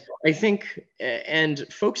 And I think, and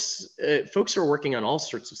folks who are working on all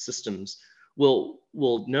sorts of systems will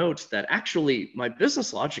note that actually my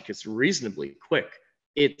business logic is reasonably quick.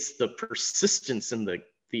 It's the persistence in the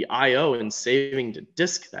IO and saving to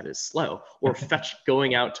disk that is slow, or fetch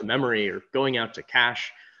going out to memory or going out to cache,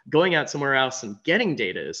 going out somewhere else and getting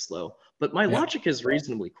data is slow. But my logic is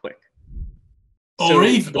reasonably quick. Or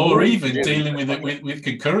even dealing with it with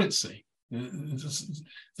concurrency.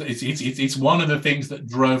 It's one of the things that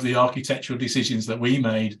drove the architectural decisions that we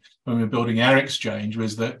made when we were building our exchange,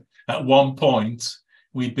 was that at one point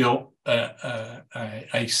we built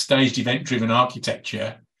a staged event-driven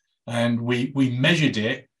architecture, and we measured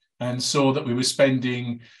it and saw that we were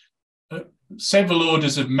spending several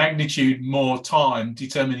orders of magnitude more time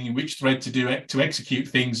determining which thread to execute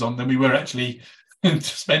things on than we were actually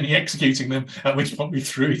spending executing them, at which point we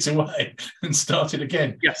threw it away and started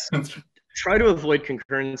again. Yes. Try to avoid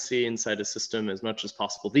concurrency inside a system as much as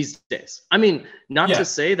possible these days. I mean, not to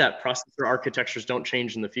say that processor architectures don't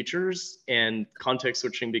change in the futures and context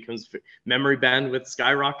switching becomes memory bandwidth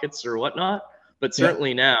skyrockets or whatnot, but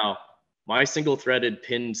certainly now my single threaded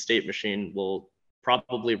pinned state machine will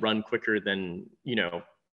probably run quicker than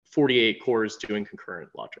 48 cores doing concurrent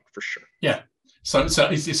logic for sure. Yeah. So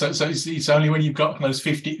it's only when you've got those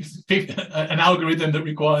 50 an algorithm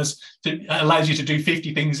that allows you to do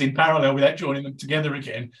 50 things in parallel without joining them together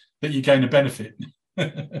again that you gain a benefit.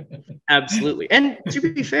 Absolutely. And to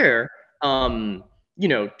be fair,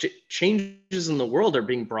 changes in the world are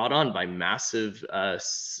being brought on by massive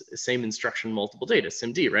same instruction multiple data,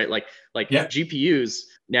 SIMD, right? Like GPUs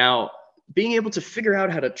now being able to figure out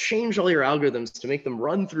how to change all your algorithms to make them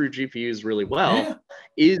run through GPUs really well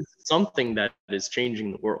is something that is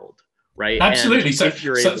changing the world, right? Absolutely. And so if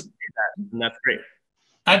you're able to do that, then that's great.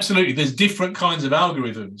 Absolutely. There's different kinds of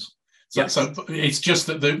algorithms. So it's just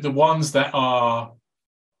that the ones that are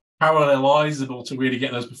parallelizable to really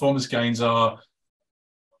get those performance gains are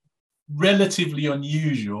relatively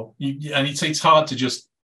unusual. And it's hard to just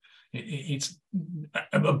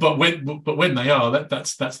but when they are,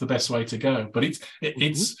 that's the best way to go. But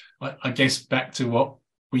it's I guess back to what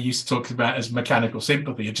we used to talk about as mechanical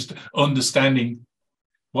sympathy, just understanding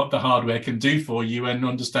what the hardware can do for you and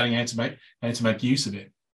understanding how to make use of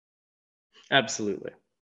it. Absolutely.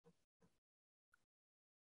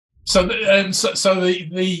 So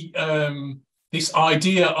this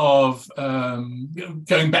idea of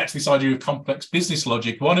going back to this idea of complex business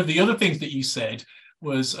logic, one of the other things that you said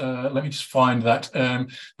was, let me just find that,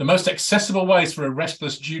 the most accessible ways for a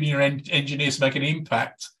restless junior engineer to make an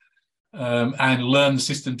impact and learn the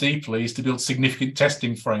system deeply is to build significant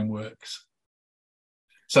testing frameworks.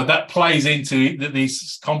 So that plays into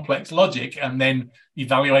these complex logic and then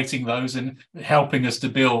evaluating those and helping us to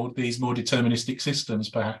build these more deterministic systems,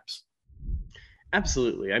 perhaps.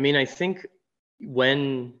 Absolutely. I mean, I think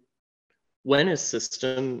when a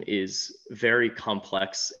system is very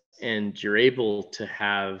complex and you're able to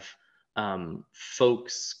have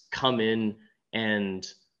folks come in and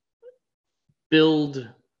build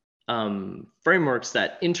frameworks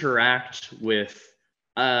that interact with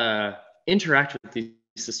these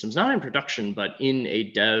systems, not in production, but in a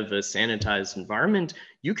dev, a sanitized environment,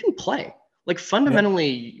 you can play. Like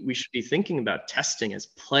fundamentally, we should be thinking about testing as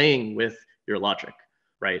playing with your logic,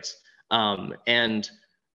 right? And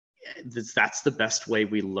that's the best way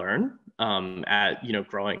we learn at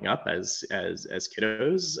growing up as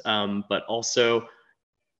kiddos. But also,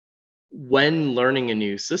 when learning a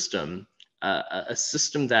new system, a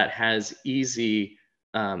system that has easy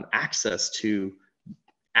access to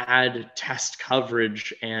add test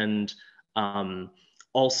coverage and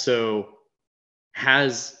also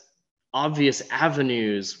has obvious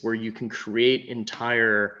avenues where you can create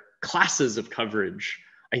entire classes of coverage,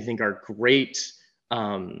 I think are great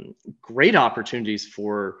opportunities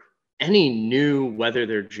for any new, whether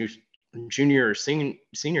they're junior or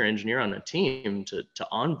senior engineer on a team, to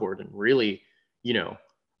onboard and really,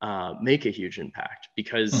 make a huge impact.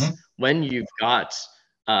 Because when you've got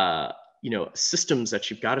systems that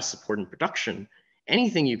you've got to support in production,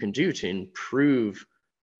 anything you can do to improve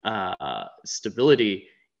stability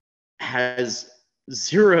has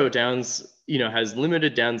has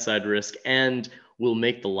limited downside risk and will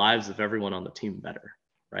make the lives of everyone on the team better,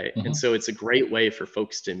 right? And so it's a great way for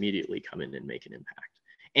folks to immediately come in and make an impact.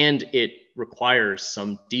 And it requires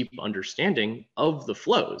some deep understanding of the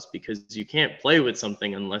flows, because you can't play with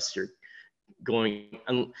something unless you're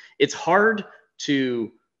it's hard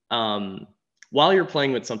to, while you're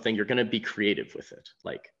playing with something, you're going to be creative with it.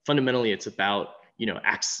 Like fundamentally, it's about,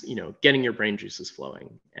 getting your brain juices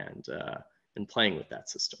flowing and playing with that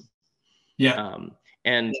system. Yeah.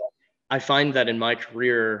 And I find that in my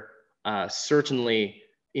career, certainly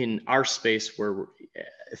in our space where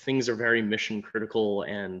things are very mission critical,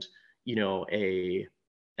 and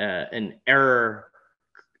an error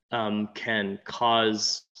can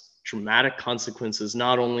cause dramatic consequences,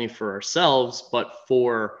 not only for ourselves, but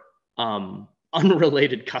for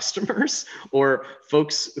unrelated customers or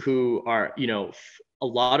folks who are, a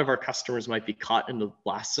lot of our customers might be caught in the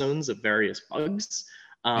blast zones of various bugs.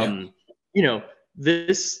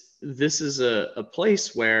 This is a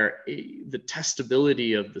place where the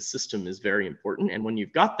testability of the system is very important. And when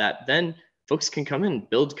you've got that, then folks can come in,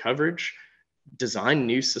 build coverage, design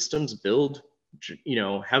new systems,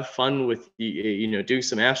 have fun with do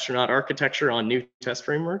some astronaut architecture on new test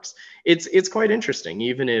frameworks. It's quite interesting,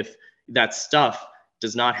 even if that stuff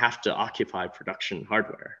does not have to occupy production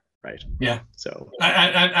hardware, right? Yeah. So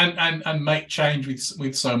and make change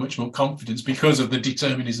with so much more confidence because of the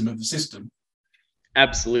determinism of the system.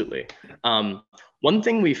 Absolutely. One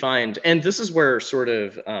thing we find, and this is where sort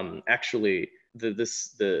of actually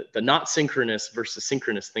the not synchronous versus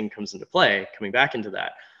synchronous thing comes into play, coming back into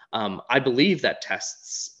that. I believe that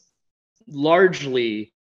tests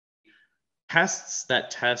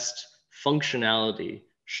that test functionality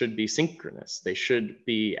should be synchronous. They should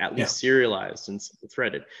be at least serialized and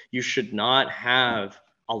threaded. You should not have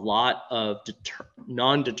a lot of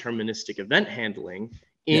non-deterministic event handling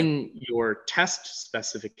in your test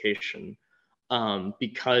specification,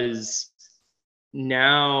 because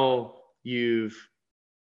now you've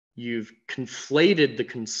conflated the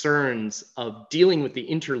concerns of dealing with the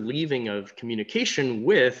interleaving of communication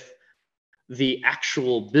with the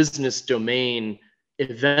actual business domain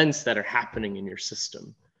events that are happening in your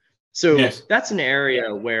system. So that's an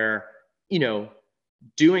area where,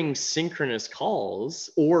 doing synchronous calls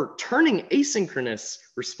or turning asynchronous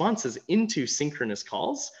responses into synchronous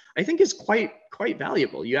calls, I think is quite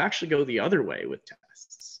valuable. You actually go the other way with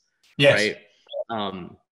tests, right?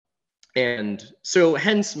 And so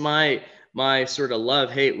hence my sort of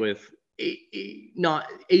love-hate with not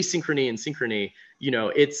asynchrony and synchrony.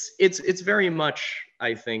 It's very much,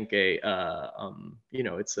 I think,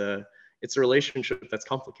 it's a relationship that's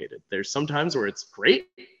complicated. There's sometimes where it's great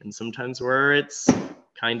and sometimes where it's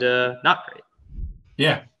kind of not great.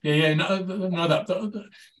 Yeah. No,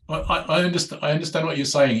 I understand what you're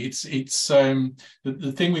saying. It's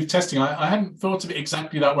the thing with testing. I hadn't thought of it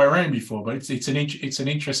exactly that way around before, but it's an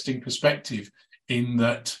interesting perspective in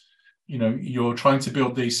that, you're trying to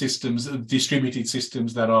build these systems, distributed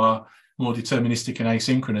systems that are more deterministic and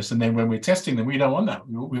asynchronous, and then when we're testing them, we don't want that.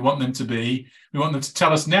 We want them to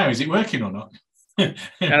tell us now, is it working or not?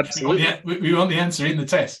 Absolutely. we want the answer in the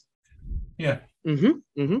test. Yeah.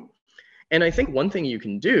 And I think one thing you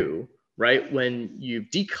can do, right, when you've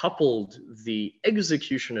decoupled the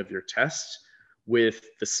execution of your test with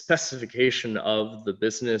the specification of the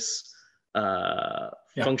business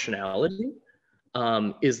functionality,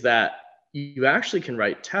 is that you actually can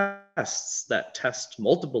write tests that test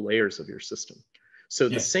multiple layers of your system. So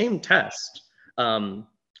the same test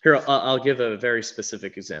Here, I'll give a very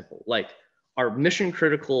specific example. Like our mission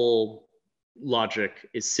critical logic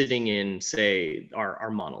is sitting in, say, our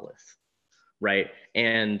monolith, right?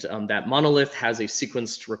 And that monolith has a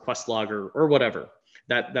sequenced request log or whatever.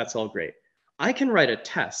 That's all great. I can write a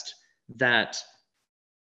test that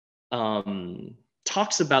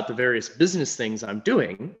talks about the various business things I'm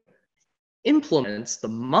doing, implements the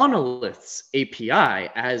monolith's API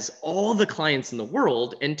as all the clients in the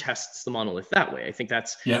world, and tests the monolith that way. I think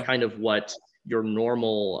that's kind of what your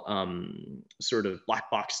normal sort of black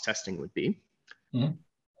box testing would be. Mm-hmm.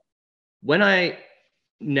 When I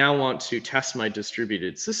now want to test my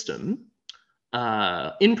distributed system,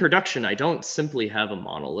 in production, I don't simply have a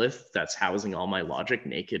monolith that's housing all my logic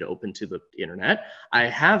naked open to the internet. I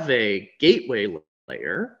have a gateway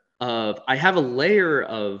layer I have a layer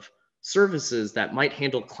of services that might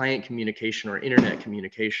handle client communication or internet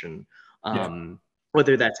communication,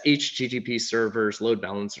 whether that's HTTP servers, load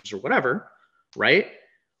balancers, or whatever, right?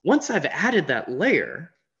 Once I've added that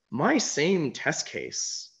layer, my same test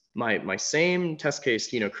case, my same test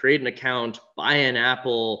case, create an account, buy an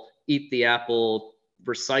apple, eat the apple,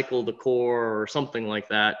 recycle the core or something like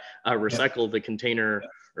that, recycle the container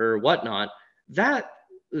or whatnot, that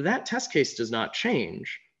test case does not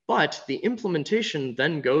change. But the implementation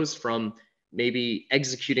then goes from maybe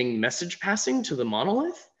executing message passing to the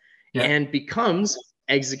monolith and becomes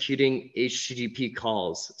executing HTTP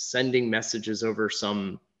calls, sending messages over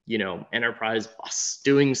some, enterprise bus,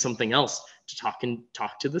 doing something else to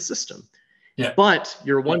talk to the system. But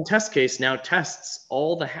your one test case now tests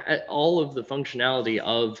all of the functionality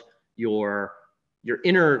of your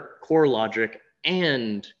inner core logic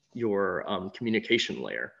and your communication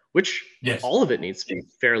layer, which all of it needs to be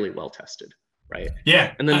fairly well tested, right?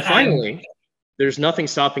 And then finally, there's nothing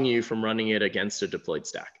stopping you from running it against a deployed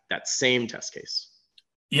stack, that same test case.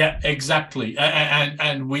 Yeah, exactly.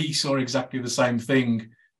 And we saw exactly the same thing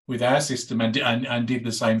with our system and did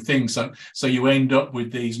the same thing. So you end up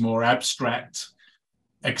with these more abstract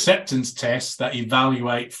acceptance tests that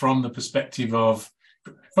evaluate from the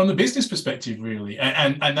business perspective, really.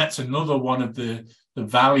 And that's another one of the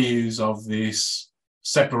values of this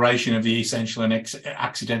separation of the essential and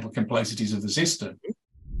accidental complexities of the system.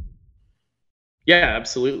 Yeah,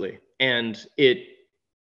 absolutely. And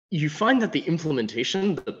you find that the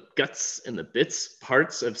implementation, the guts and the bits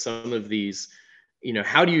parts of some of these,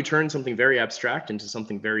 how do you turn something very abstract into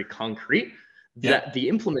something very concrete? That the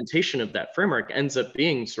implementation of that framework ends up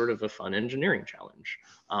being sort of a fun engineering challenge.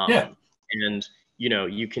 And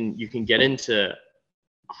you can get into,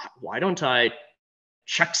 why don't I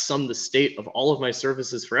checksum the state of all of my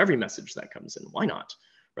services for every message that comes in? Why not?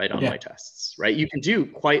 Right, on my tests, right? You can do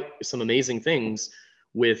quite some amazing things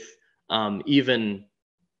with even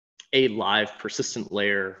a live persistent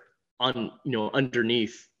layer on,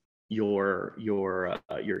 underneath your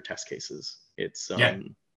test cases. It's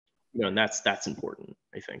and that's important,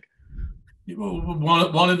 I think.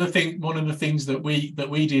 One of the things that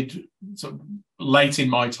we did sort of late in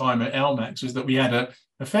my time at LMAX was that we had a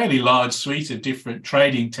fairly large suite of different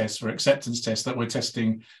trading tests for acceptance tests that we're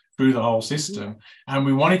testing through the whole system. And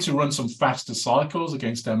we wanted to run some faster cycles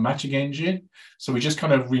against our matching engine. So we just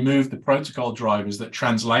kind of removed the protocol drivers that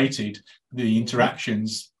translated the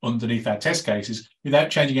interactions underneath our test cases.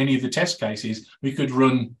 Without changing any of the test cases, we could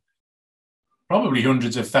run probably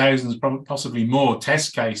hundreds of thousands, possibly more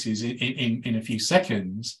test cases in a few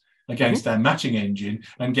seconds against our matching engine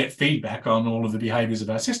and get feedback on all of the behaviors of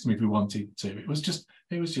our system if we wanted to. It was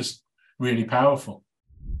just really powerful.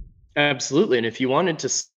 Absolutely. And if you wanted to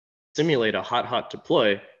simulate a hot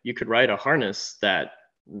deploy, you could write a harness that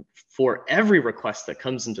for every request that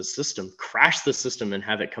comes into system, crash the system and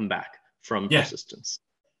have it come back from persistence.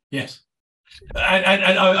 Yes. And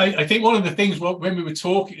I think one of the things when we were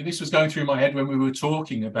talking, this was going through my head when we were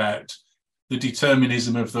talking about the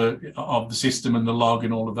determinism of the system and the log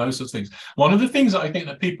and all of those sorts of things. One of the things that I think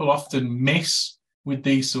that people often miss with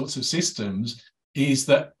these sorts of systems is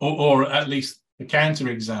that, or at least the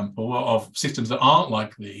counterexample of systems that aren't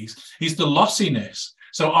like these, is the lossiness.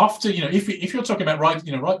 So after, if you're talking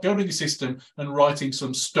about building a system and writing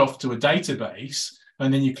some stuff to a database,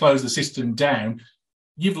 and then you close the system down,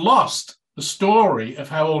 you've lost the story of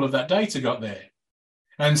how all of that data got there.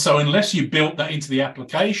 And so unless you built that into the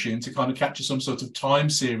application to kind of capture some sort of time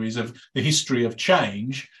series of the history of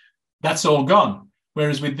change, that's all gone.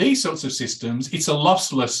 Whereas with these sorts of systems, it's a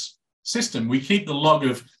lossless system. We keep the log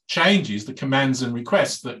of changes, the commands and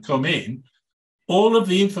requests that come in. All of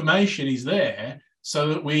the information is there so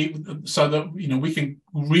that we can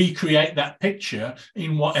recreate that picture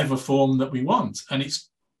in whatever form that we want, and it's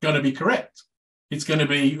going to be correct. It's going to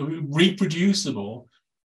be reproducible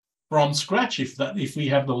from scratch if we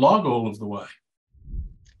have the log all of the way.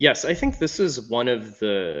 Yes, I think this is one of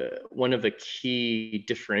the key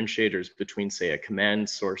differentiators between, say, a command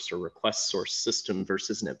source or request source system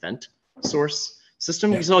versus an event source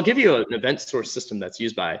system. Yeah. So I'll give you an event source system that's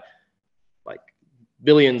used by like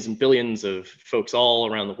billions and billions of folks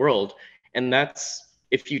all around the world. And that's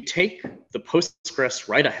if you take the Postgres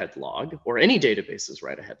write-ahead log or any database's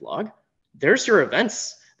write-ahead log, there's your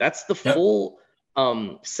events. That's the full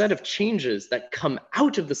set of changes that come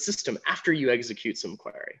out of the system after you execute some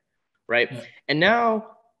query, right? Yeah. And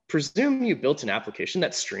now presume you built an application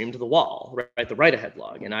that streamed the wall, right? The write-ahead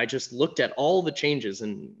log. And I just looked at all the changes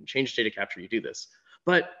and change data capture, you do this.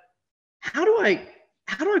 But how do I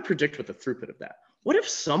predict what the throughput of that? What if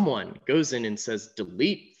someone goes in and says,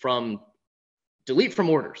 delete from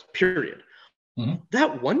orders, period? Mm-hmm.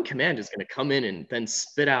 That one command is going to come in and then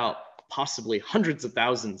spit out possibly hundreds of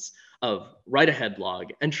thousands of write-ahead log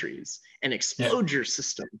entries and explode your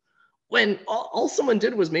system, when all someone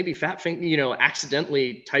did was maybe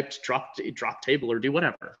accidentally typed drop table or do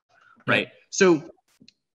whatever, right? So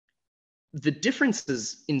the difference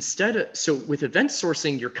is so with event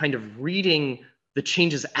sourcing, you're kind of reading the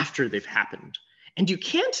changes after they've happened. And you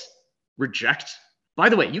can't reject, by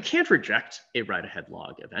the way, you can't reject a write-ahead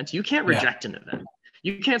log event. You can't reject an event.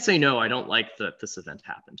 You can't say, no, I don't like that this event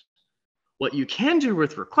happened. What you can do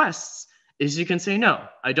with requests is you can say, no,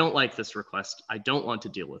 I don't like this request. I don't want to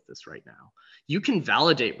deal with this right now. You can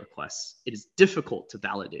validate requests. It is difficult to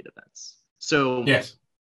validate events. So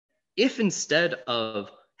if instead of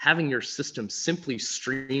having your system simply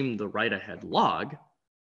stream the write-ahead log,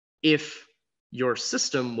 if your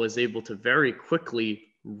system was able to very quickly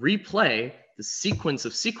replay the sequence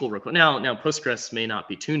of SQL requests. Now Postgres may not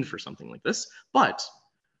be tuned for something like this, but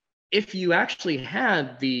if you actually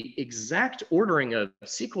had the exact ordering of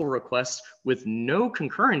SQL requests with no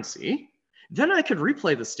concurrency, then I could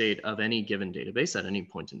replay the state of any given database at any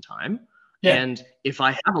point in time. And if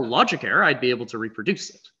I have a logic error, I'd be able to reproduce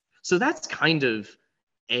it. So that's kind of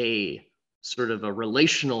a sort of a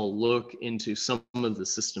relational look into some of the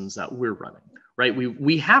systems that we're running, right?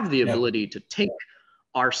 We have the ability to take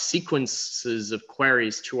our sequences of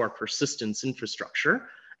queries to our persistence infrastructure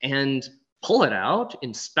and pull it out,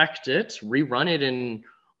 inspect it, rerun it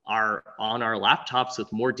on our laptops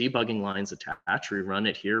with more debugging lines attached, rerun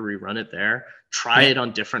it here, rerun it there, try it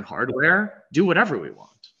on different hardware, do whatever we want,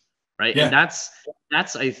 right? And that's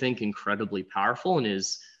I think incredibly powerful, and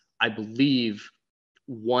is, I believe,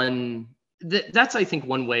 that's I think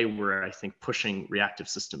one way where I think pushing reactive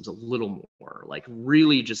systems a little more, like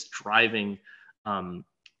really just driving,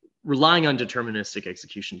 relying on deterministic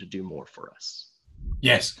execution to do more for us.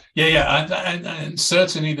 Yes, and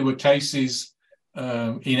certainly there were cases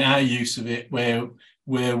in our use of it where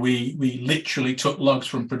we literally took logs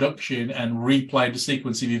from production and replayed the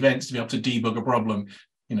sequence of events to be able to debug a problem,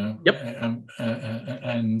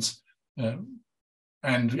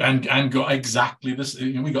 and got exactly this.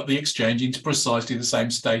 We got the exchange into precisely the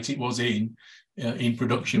same state it was in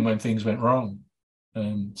production when things went wrong.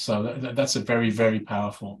 So that's a very, very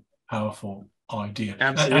powerful idea.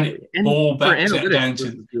 Absolutely. And it all backs down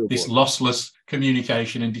to this lossless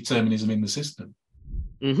communication and determinism in the system.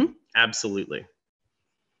 Absolutely.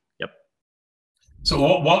 Yep.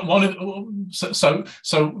 So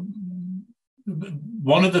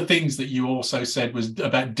one of the things that you also said was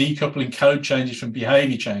about decoupling code changes from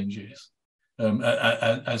behavior changes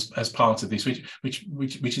as part of this,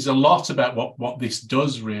 which is a lot about what this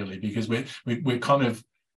does really, because we're kind of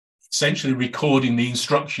essentially recording the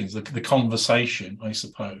instructions, the conversation, I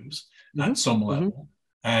suppose, at some level,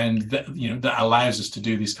 and that allows us to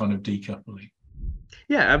do this kind of decoupling.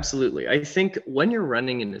 Yeah, absolutely. I think when you're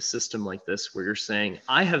running in a system like this, where you're saying,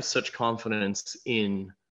 I have such confidence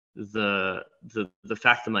in the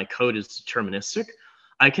fact that my code is deterministic,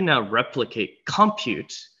 I can now replicate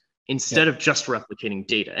compute instead of just replicating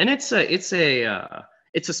data. And it's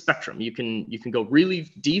a spectrum. You can go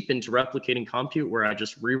really deep into replicating compute, where I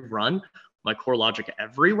just rerun my core logic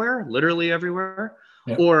everywhere, literally everywhere,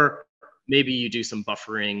 or maybe you do some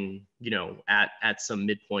buffering, at some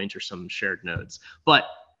midpoint or some shared nodes. But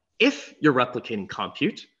if you're replicating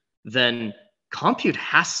compute, then compute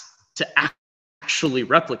has to actually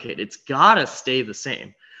replicate. It's gotta stay the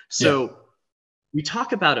same. So we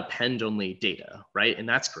talk about append-only data, right? And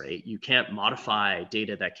that's great. You can't modify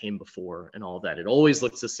data that came before and all that. It always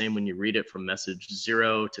looks the same when you read it from message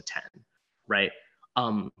 0 to 10, right?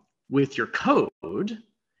 With your code,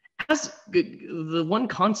 as the one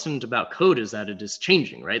constant about code is that it is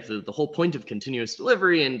changing, right? The whole point of continuous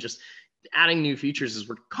delivery and just adding new features is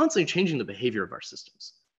we're constantly changing the behavior of our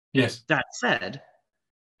systems. Yes. That said,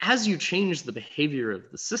 as you change the behavior of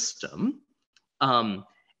the system,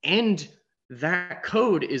 and that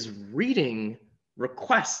code is reading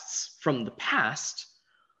requests from the past,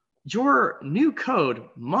 your new code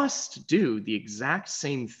must do the exact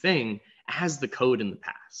same thing as the code in the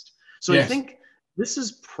past. So Yes. I think this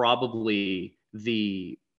is probably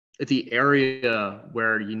the area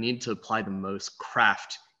where you need to apply the most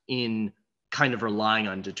craft in kind of relying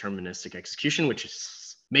on deterministic execution, which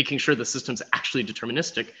is making sure the system's actually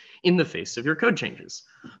deterministic in the face of your code changes.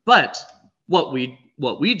 But what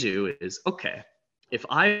we do is, okay, if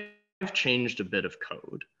I've changed a bit of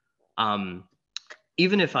code,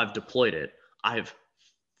 even if I've deployed it, I've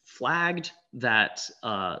flagged that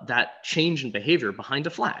that change in behavior behind a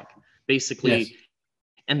flag, basically. Yes.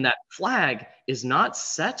 And that flag is not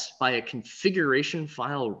set by a configuration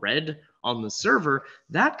file read on the server.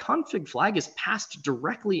 That config flag is passed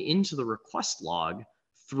directly into the request log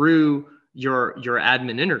through your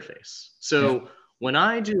admin interface. So when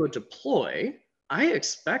I do a deploy, I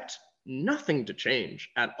expect nothing to change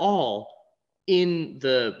at all in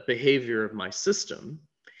the behavior of my system.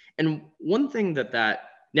 And one thing that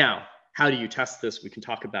now, how do you test this? We can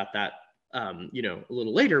talk about that, a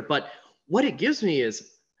little later. But what it gives me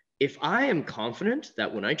is, if I am confident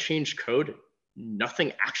that when I change code,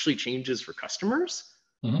 nothing actually changes for customers,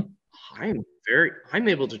 I'm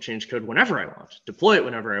able to change code whenever I want, deploy it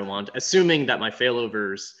whenever I want, assuming that my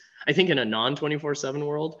failovers, I think in a non 24/7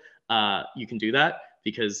 world, you can do that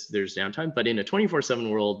because there's downtime. But in a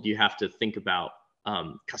 24/7 world, you have to think about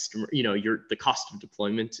customer, the cost of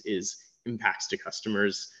deployment is impacts to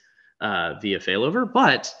customers via failover.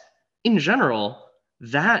 But in general,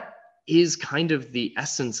 that is kind of the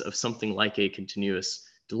essence of something like a continuous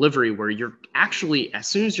delivery, where you're actually, as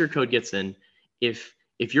soon as your code gets in, if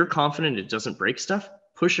you're confident it doesn't break stuff,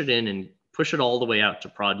 push it in and push it all the way out to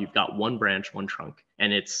prod. You've got one branch, one trunk,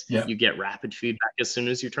 and you get rapid feedback as soon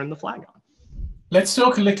as you turn the flag on. Let's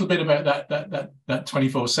talk a little bit about that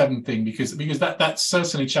 24/7 thing, because that's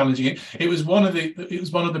certainly challenging. It was one of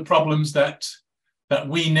the problems that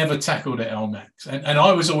we never tackled at LMAX, and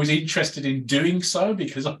I was always interested in doing so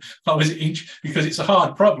because because it's a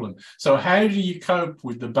hard problem. So how do you cope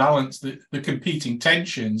with the balance, the competing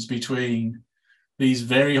tensions between these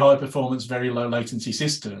very high performance, very low latency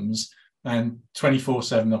systems and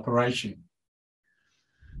 24/7 operation?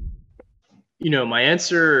 My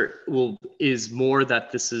answer is more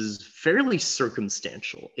that this is fairly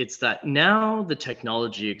circumstantial. It's that now the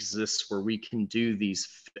technology exists where we can do these.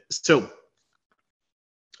 So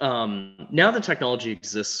now the technology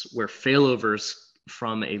exists where failovers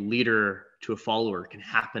from a leader to a follower can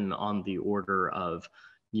happen on the order of,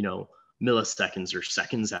 milliseconds or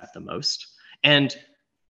seconds at the most. And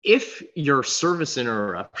if your service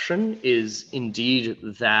interruption is indeed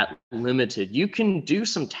that limited, you can do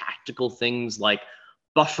some tactical things like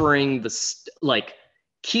buffering like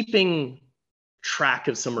keeping track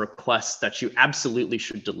of some requests that you absolutely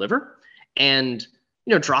should deliver, and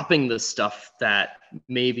dropping the stuff that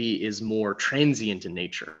maybe is more transient in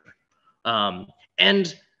nature.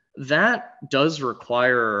 And that does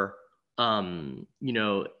require an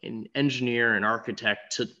engineer and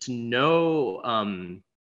architect to know, and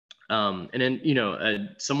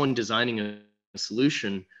then someone designing a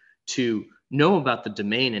solution to know about the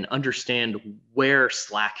domain and understand where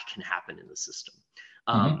slack can happen in the system.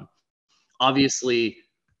 Obviously,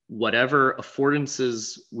 whatever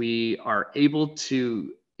affordances we are able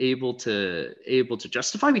to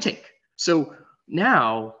justify, we take. So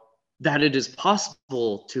now that it is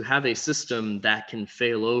possible to have a system that can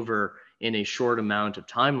fail over in a short amount of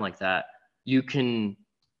time like that, you can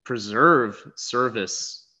preserve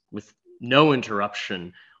service with no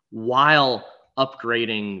interruption while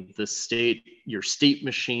upgrading your state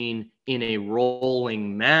machine in a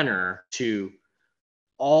rolling manner to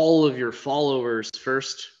all of your followers.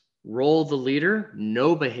 First, roll the leader,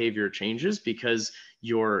 no behavior changes because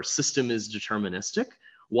your system is deterministic.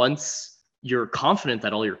 Once you're confident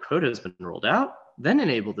that all your code has been rolled out, then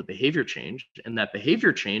enable the behavior change, and that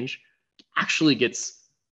behavior change actually gets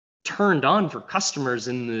turned on for customers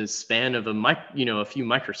in the span of a few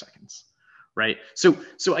microseconds, right? So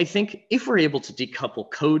I think if we're able to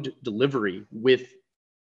decouple code delivery with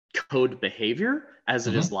code behavior as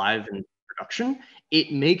it is live in production,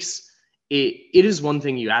 it is one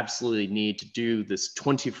thing you absolutely need to do this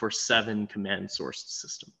 24/7 command sourced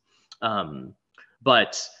system.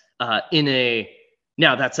 But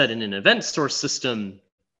now that said, in an event source system,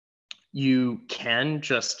 you can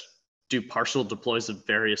just do partial deploys of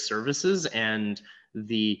various services, and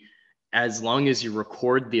the as long as you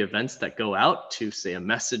record the events that go out to, say, a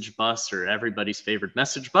message bus or everybody's favorite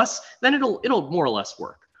message bus, then it'll more or less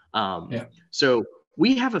work. So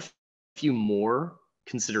we have a few more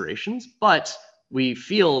considerations, but we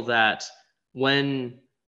feel that when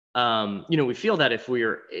we feel that if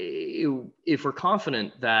we're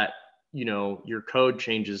confident that your code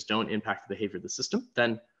changes don't impact the behavior of the system,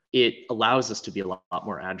 then it allows us to be a lot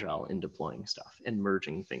more agile in deploying stuff and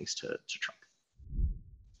merging things to trunk.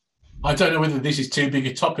 I don't know whether this is too big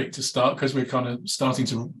a topic to start, because we're kind of starting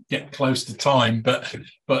to get close to time. But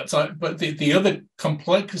the other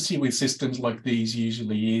complexity with systems like these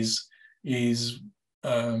usually is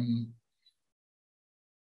how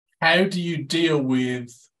do you deal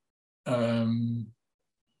with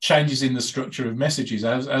changes in the structure of messages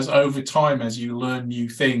as over time, as you learn new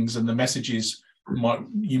things and the messages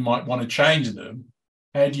you might want to change them?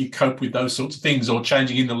 How do you cope with those sorts of things, or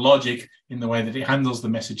changing in the logic in the way that it handles the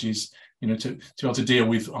messages, to be able to deal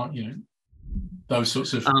with, those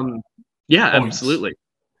sorts of points? Absolutely.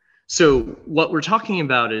 So what we're talking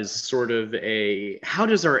about is sort of how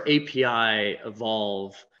does our API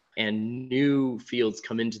evolve and new fields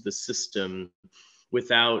come into the system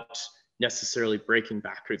without necessarily breaking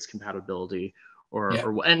backwards compatibility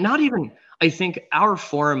and not even, I think our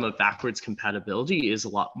form of backwards compatibility is a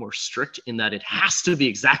lot more strict in that it has to be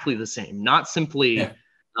exactly the same, not simply,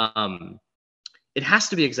 it has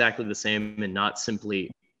to be exactly the same and not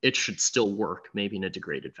simply, it should still work, maybe in a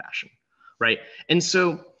degraded fashion, right? And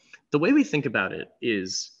so the way we think about it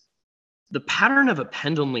is the pattern of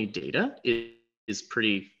append-only data is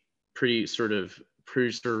pretty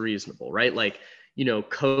reasonable, right? Like,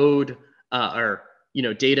 code or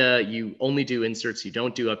data, you only do inserts, you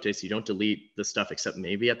don't do updates, you don't delete the stuff except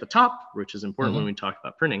maybe at the top, which is important when we talk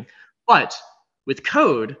about printing. But with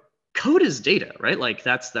code is data, right? Like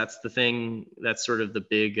that's the thing, that's sort of the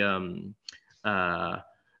big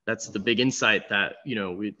that's the big insight that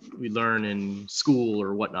we learn in school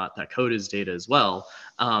or whatnot, that code is data as well.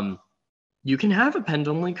 You can have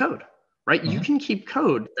append-only code, right? You can keep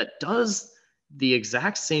code that does the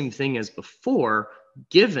exact same thing as before,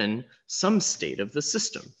 given some state of the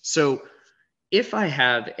system. So if I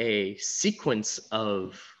have a sequence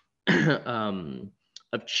of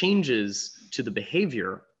changes to the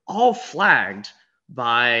behavior, all flagged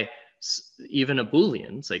by even a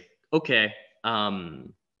Boolean, it's like, okay,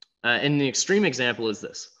 and the extreme example is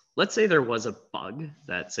this. Let's say there was a bug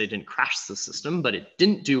that, say, didn't crash the system, but it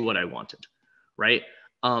didn't do what I wanted, right?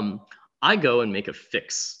 I go and make a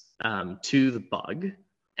fix to the bug,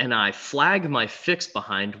 and I flag my fix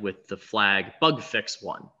behind with the flag bug fix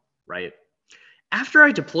 1, right? After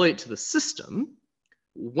I deploy it to the system,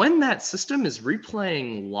 when that system is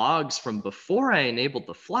replaying logs from before I enabled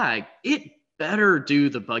the flag, it better do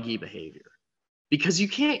the buggy behavior, because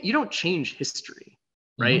you don't change history,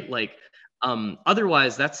 right? Like,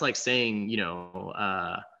 otherwise that's like saying,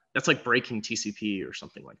 that's like breaking TCP or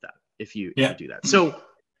something like that if you do that. So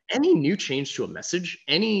any new change to a message,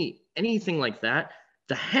 anything like that,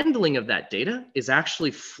 the handling of that data is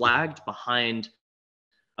actually flagged behind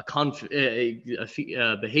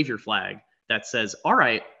a behavior flag that says, all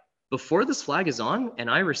right, before this flag is on and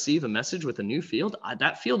I receive a message with a new field,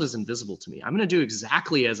 that field is invisible to me. I'm going to do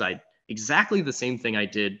exactly the same thing I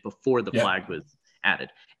did before the flag was added.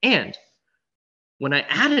 And when I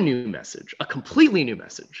add a new message, a completely new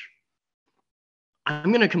message,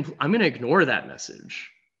 I'm going to ignore that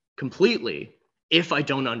message completely if I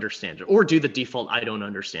don't understand it, or do the default I don't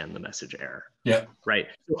understand the message error. Right.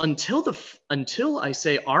 So until I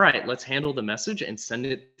say, all right, let's handle the message and send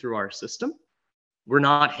it through our system, we're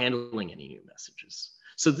not handling any new messages.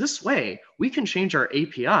 So this way we can change our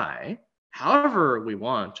API however we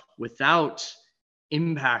want without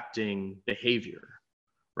impacting behavior.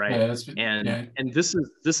 Right. And this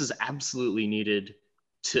is absolutely needed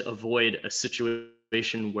to avoid a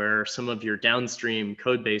situation where some of your downstream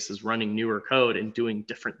code base is running newer code and doing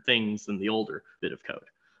different things than the older bit of code.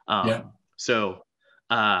 So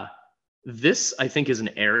this, I think, is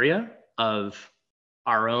an area of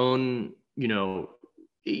our own, I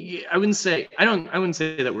wouldn't say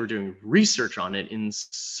that we're doing research on it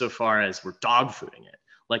insofar as we're dogfooding it.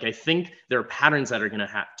 Like, I think there are patterns that are going to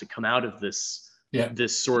have to come out of this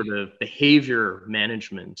sort of behavior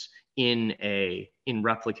management in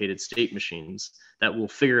replicated state machines that we'll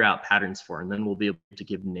figure out patterns for, and then we'll be able to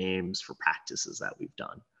give names for practices that we've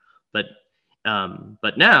done. But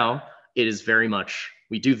now it is very much,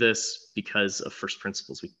 we do this because of first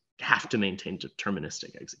principles. We have to maintain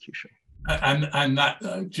deterministic execution. And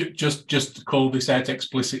that just to call this out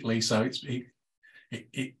explicitly, so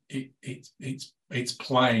it's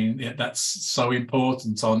plain that's so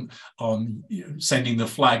important on sending the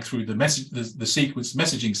flag through the message, the sequence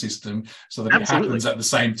messaging system, so that Absolutely. it happens at the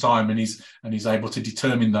same time, and he's able to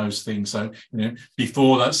determine those things. So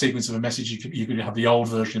before that sequence of a message, you could have the old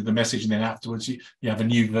version of the message, and then afterwards you have a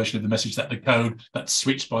new version of the message that the code that's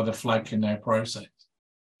switched by the flag can now process.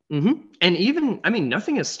 Mm-hmm. And even, I mean,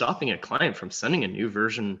 nothing is stopping a client from sending a new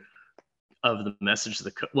version of the message to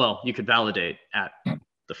the code. Well, you could validate at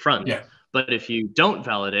the front, but if you don't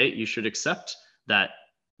validate, you should accept that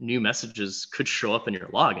new messages could show up in your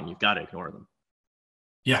log, and you've got to ignore them.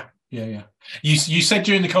 Yeah. You said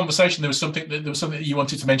during the conversation there was something that you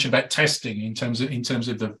wanted to mention about testing in terms of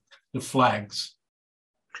the flags.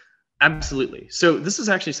 Absolutely. So this is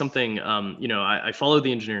actually something, I follow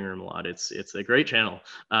the engineering room a lot. It's a great channel.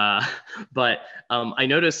 But I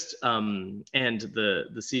noticed, and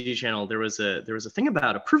the CD channel, there was a thing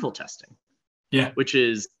about approval testing. Yeah. Which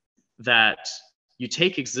is that you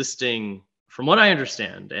take existing, from what I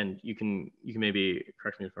understand, and you can maybe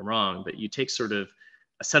correct me if I'm wrong, but you take sort of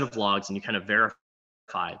a set of logs and you kind of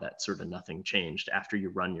verify that sort of nothing changed after you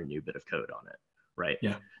run your new bit of code on it. Right.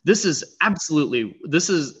 Yeah. This is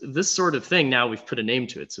this sort of thing. Now we've put a name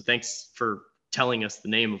to it. So thanks for telling us the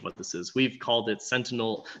name of what this is. We've called it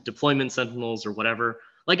Sentinel, deployment sentinels, or whatever.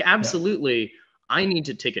 Like, absolutely, I need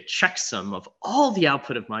to take a checksum of all the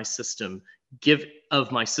output of my system,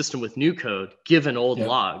 with new code, given old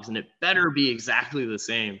logs, and it better be exactly the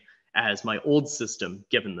same as my old system,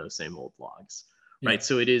 given those same old logs. Right.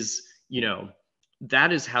 So it is,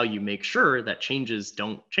 that is how you make sure that changes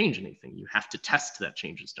don't change anything. You have to test that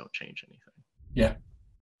changes don't change anything. Yeah.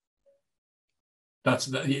 That's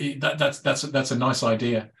a nice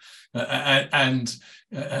idea.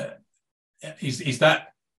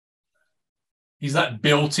 Is that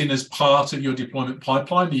built in as part of your deployment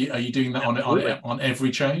pipeline? Are you doing that on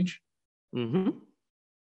every change? Mm-hmm.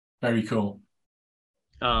 Very cool.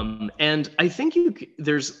 And I think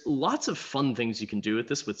there's lots of fun things you can do with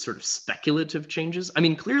this, with sort of speculative changes. I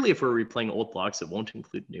mean, clearly, if we're replaying old logs, it won't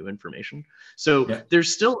include new information. So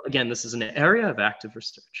there's still, again, this is an area of active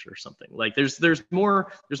research or something. Like there's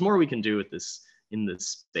more we can do with this in this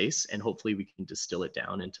space, and hopefully we can distill it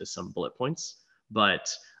down into some bullet points. But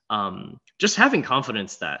just having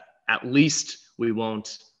confidence that at least we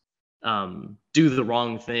won't do the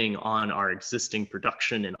wrong thing on our existing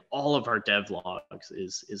production and all of our dev logs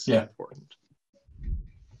is important.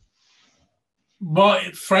 Well,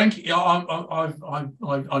 Frank,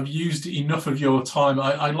 I've used enough of your time.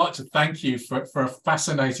 I'd like to thank you for a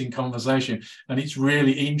fascinating conversation, and it's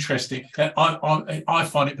really interesting. I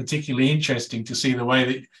find it particularly interesting to see the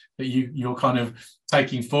way that you're kind of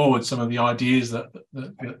taking forward some of the ideas that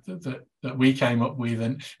we came up with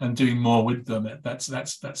and doing more with them.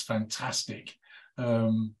 That's fantastic.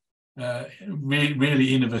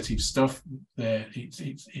 Really innovative stuff there.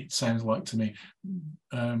 It sounds like to me.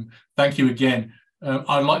 Thank you again.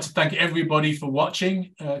 I'd like to thank everybody for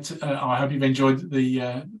watching. I hope you've enjoyed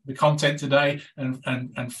the content today,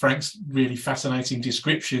 and Frank's really fascinating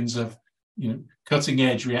descriptions of cutting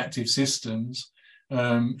edge reactive systems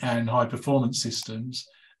and high performance systems.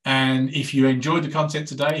 And if you enjoyed the content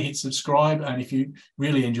today, hit subscribe, and if you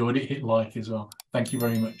really enjoyed it, hit like as well. Thank you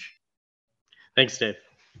very much. Thanks, Dave.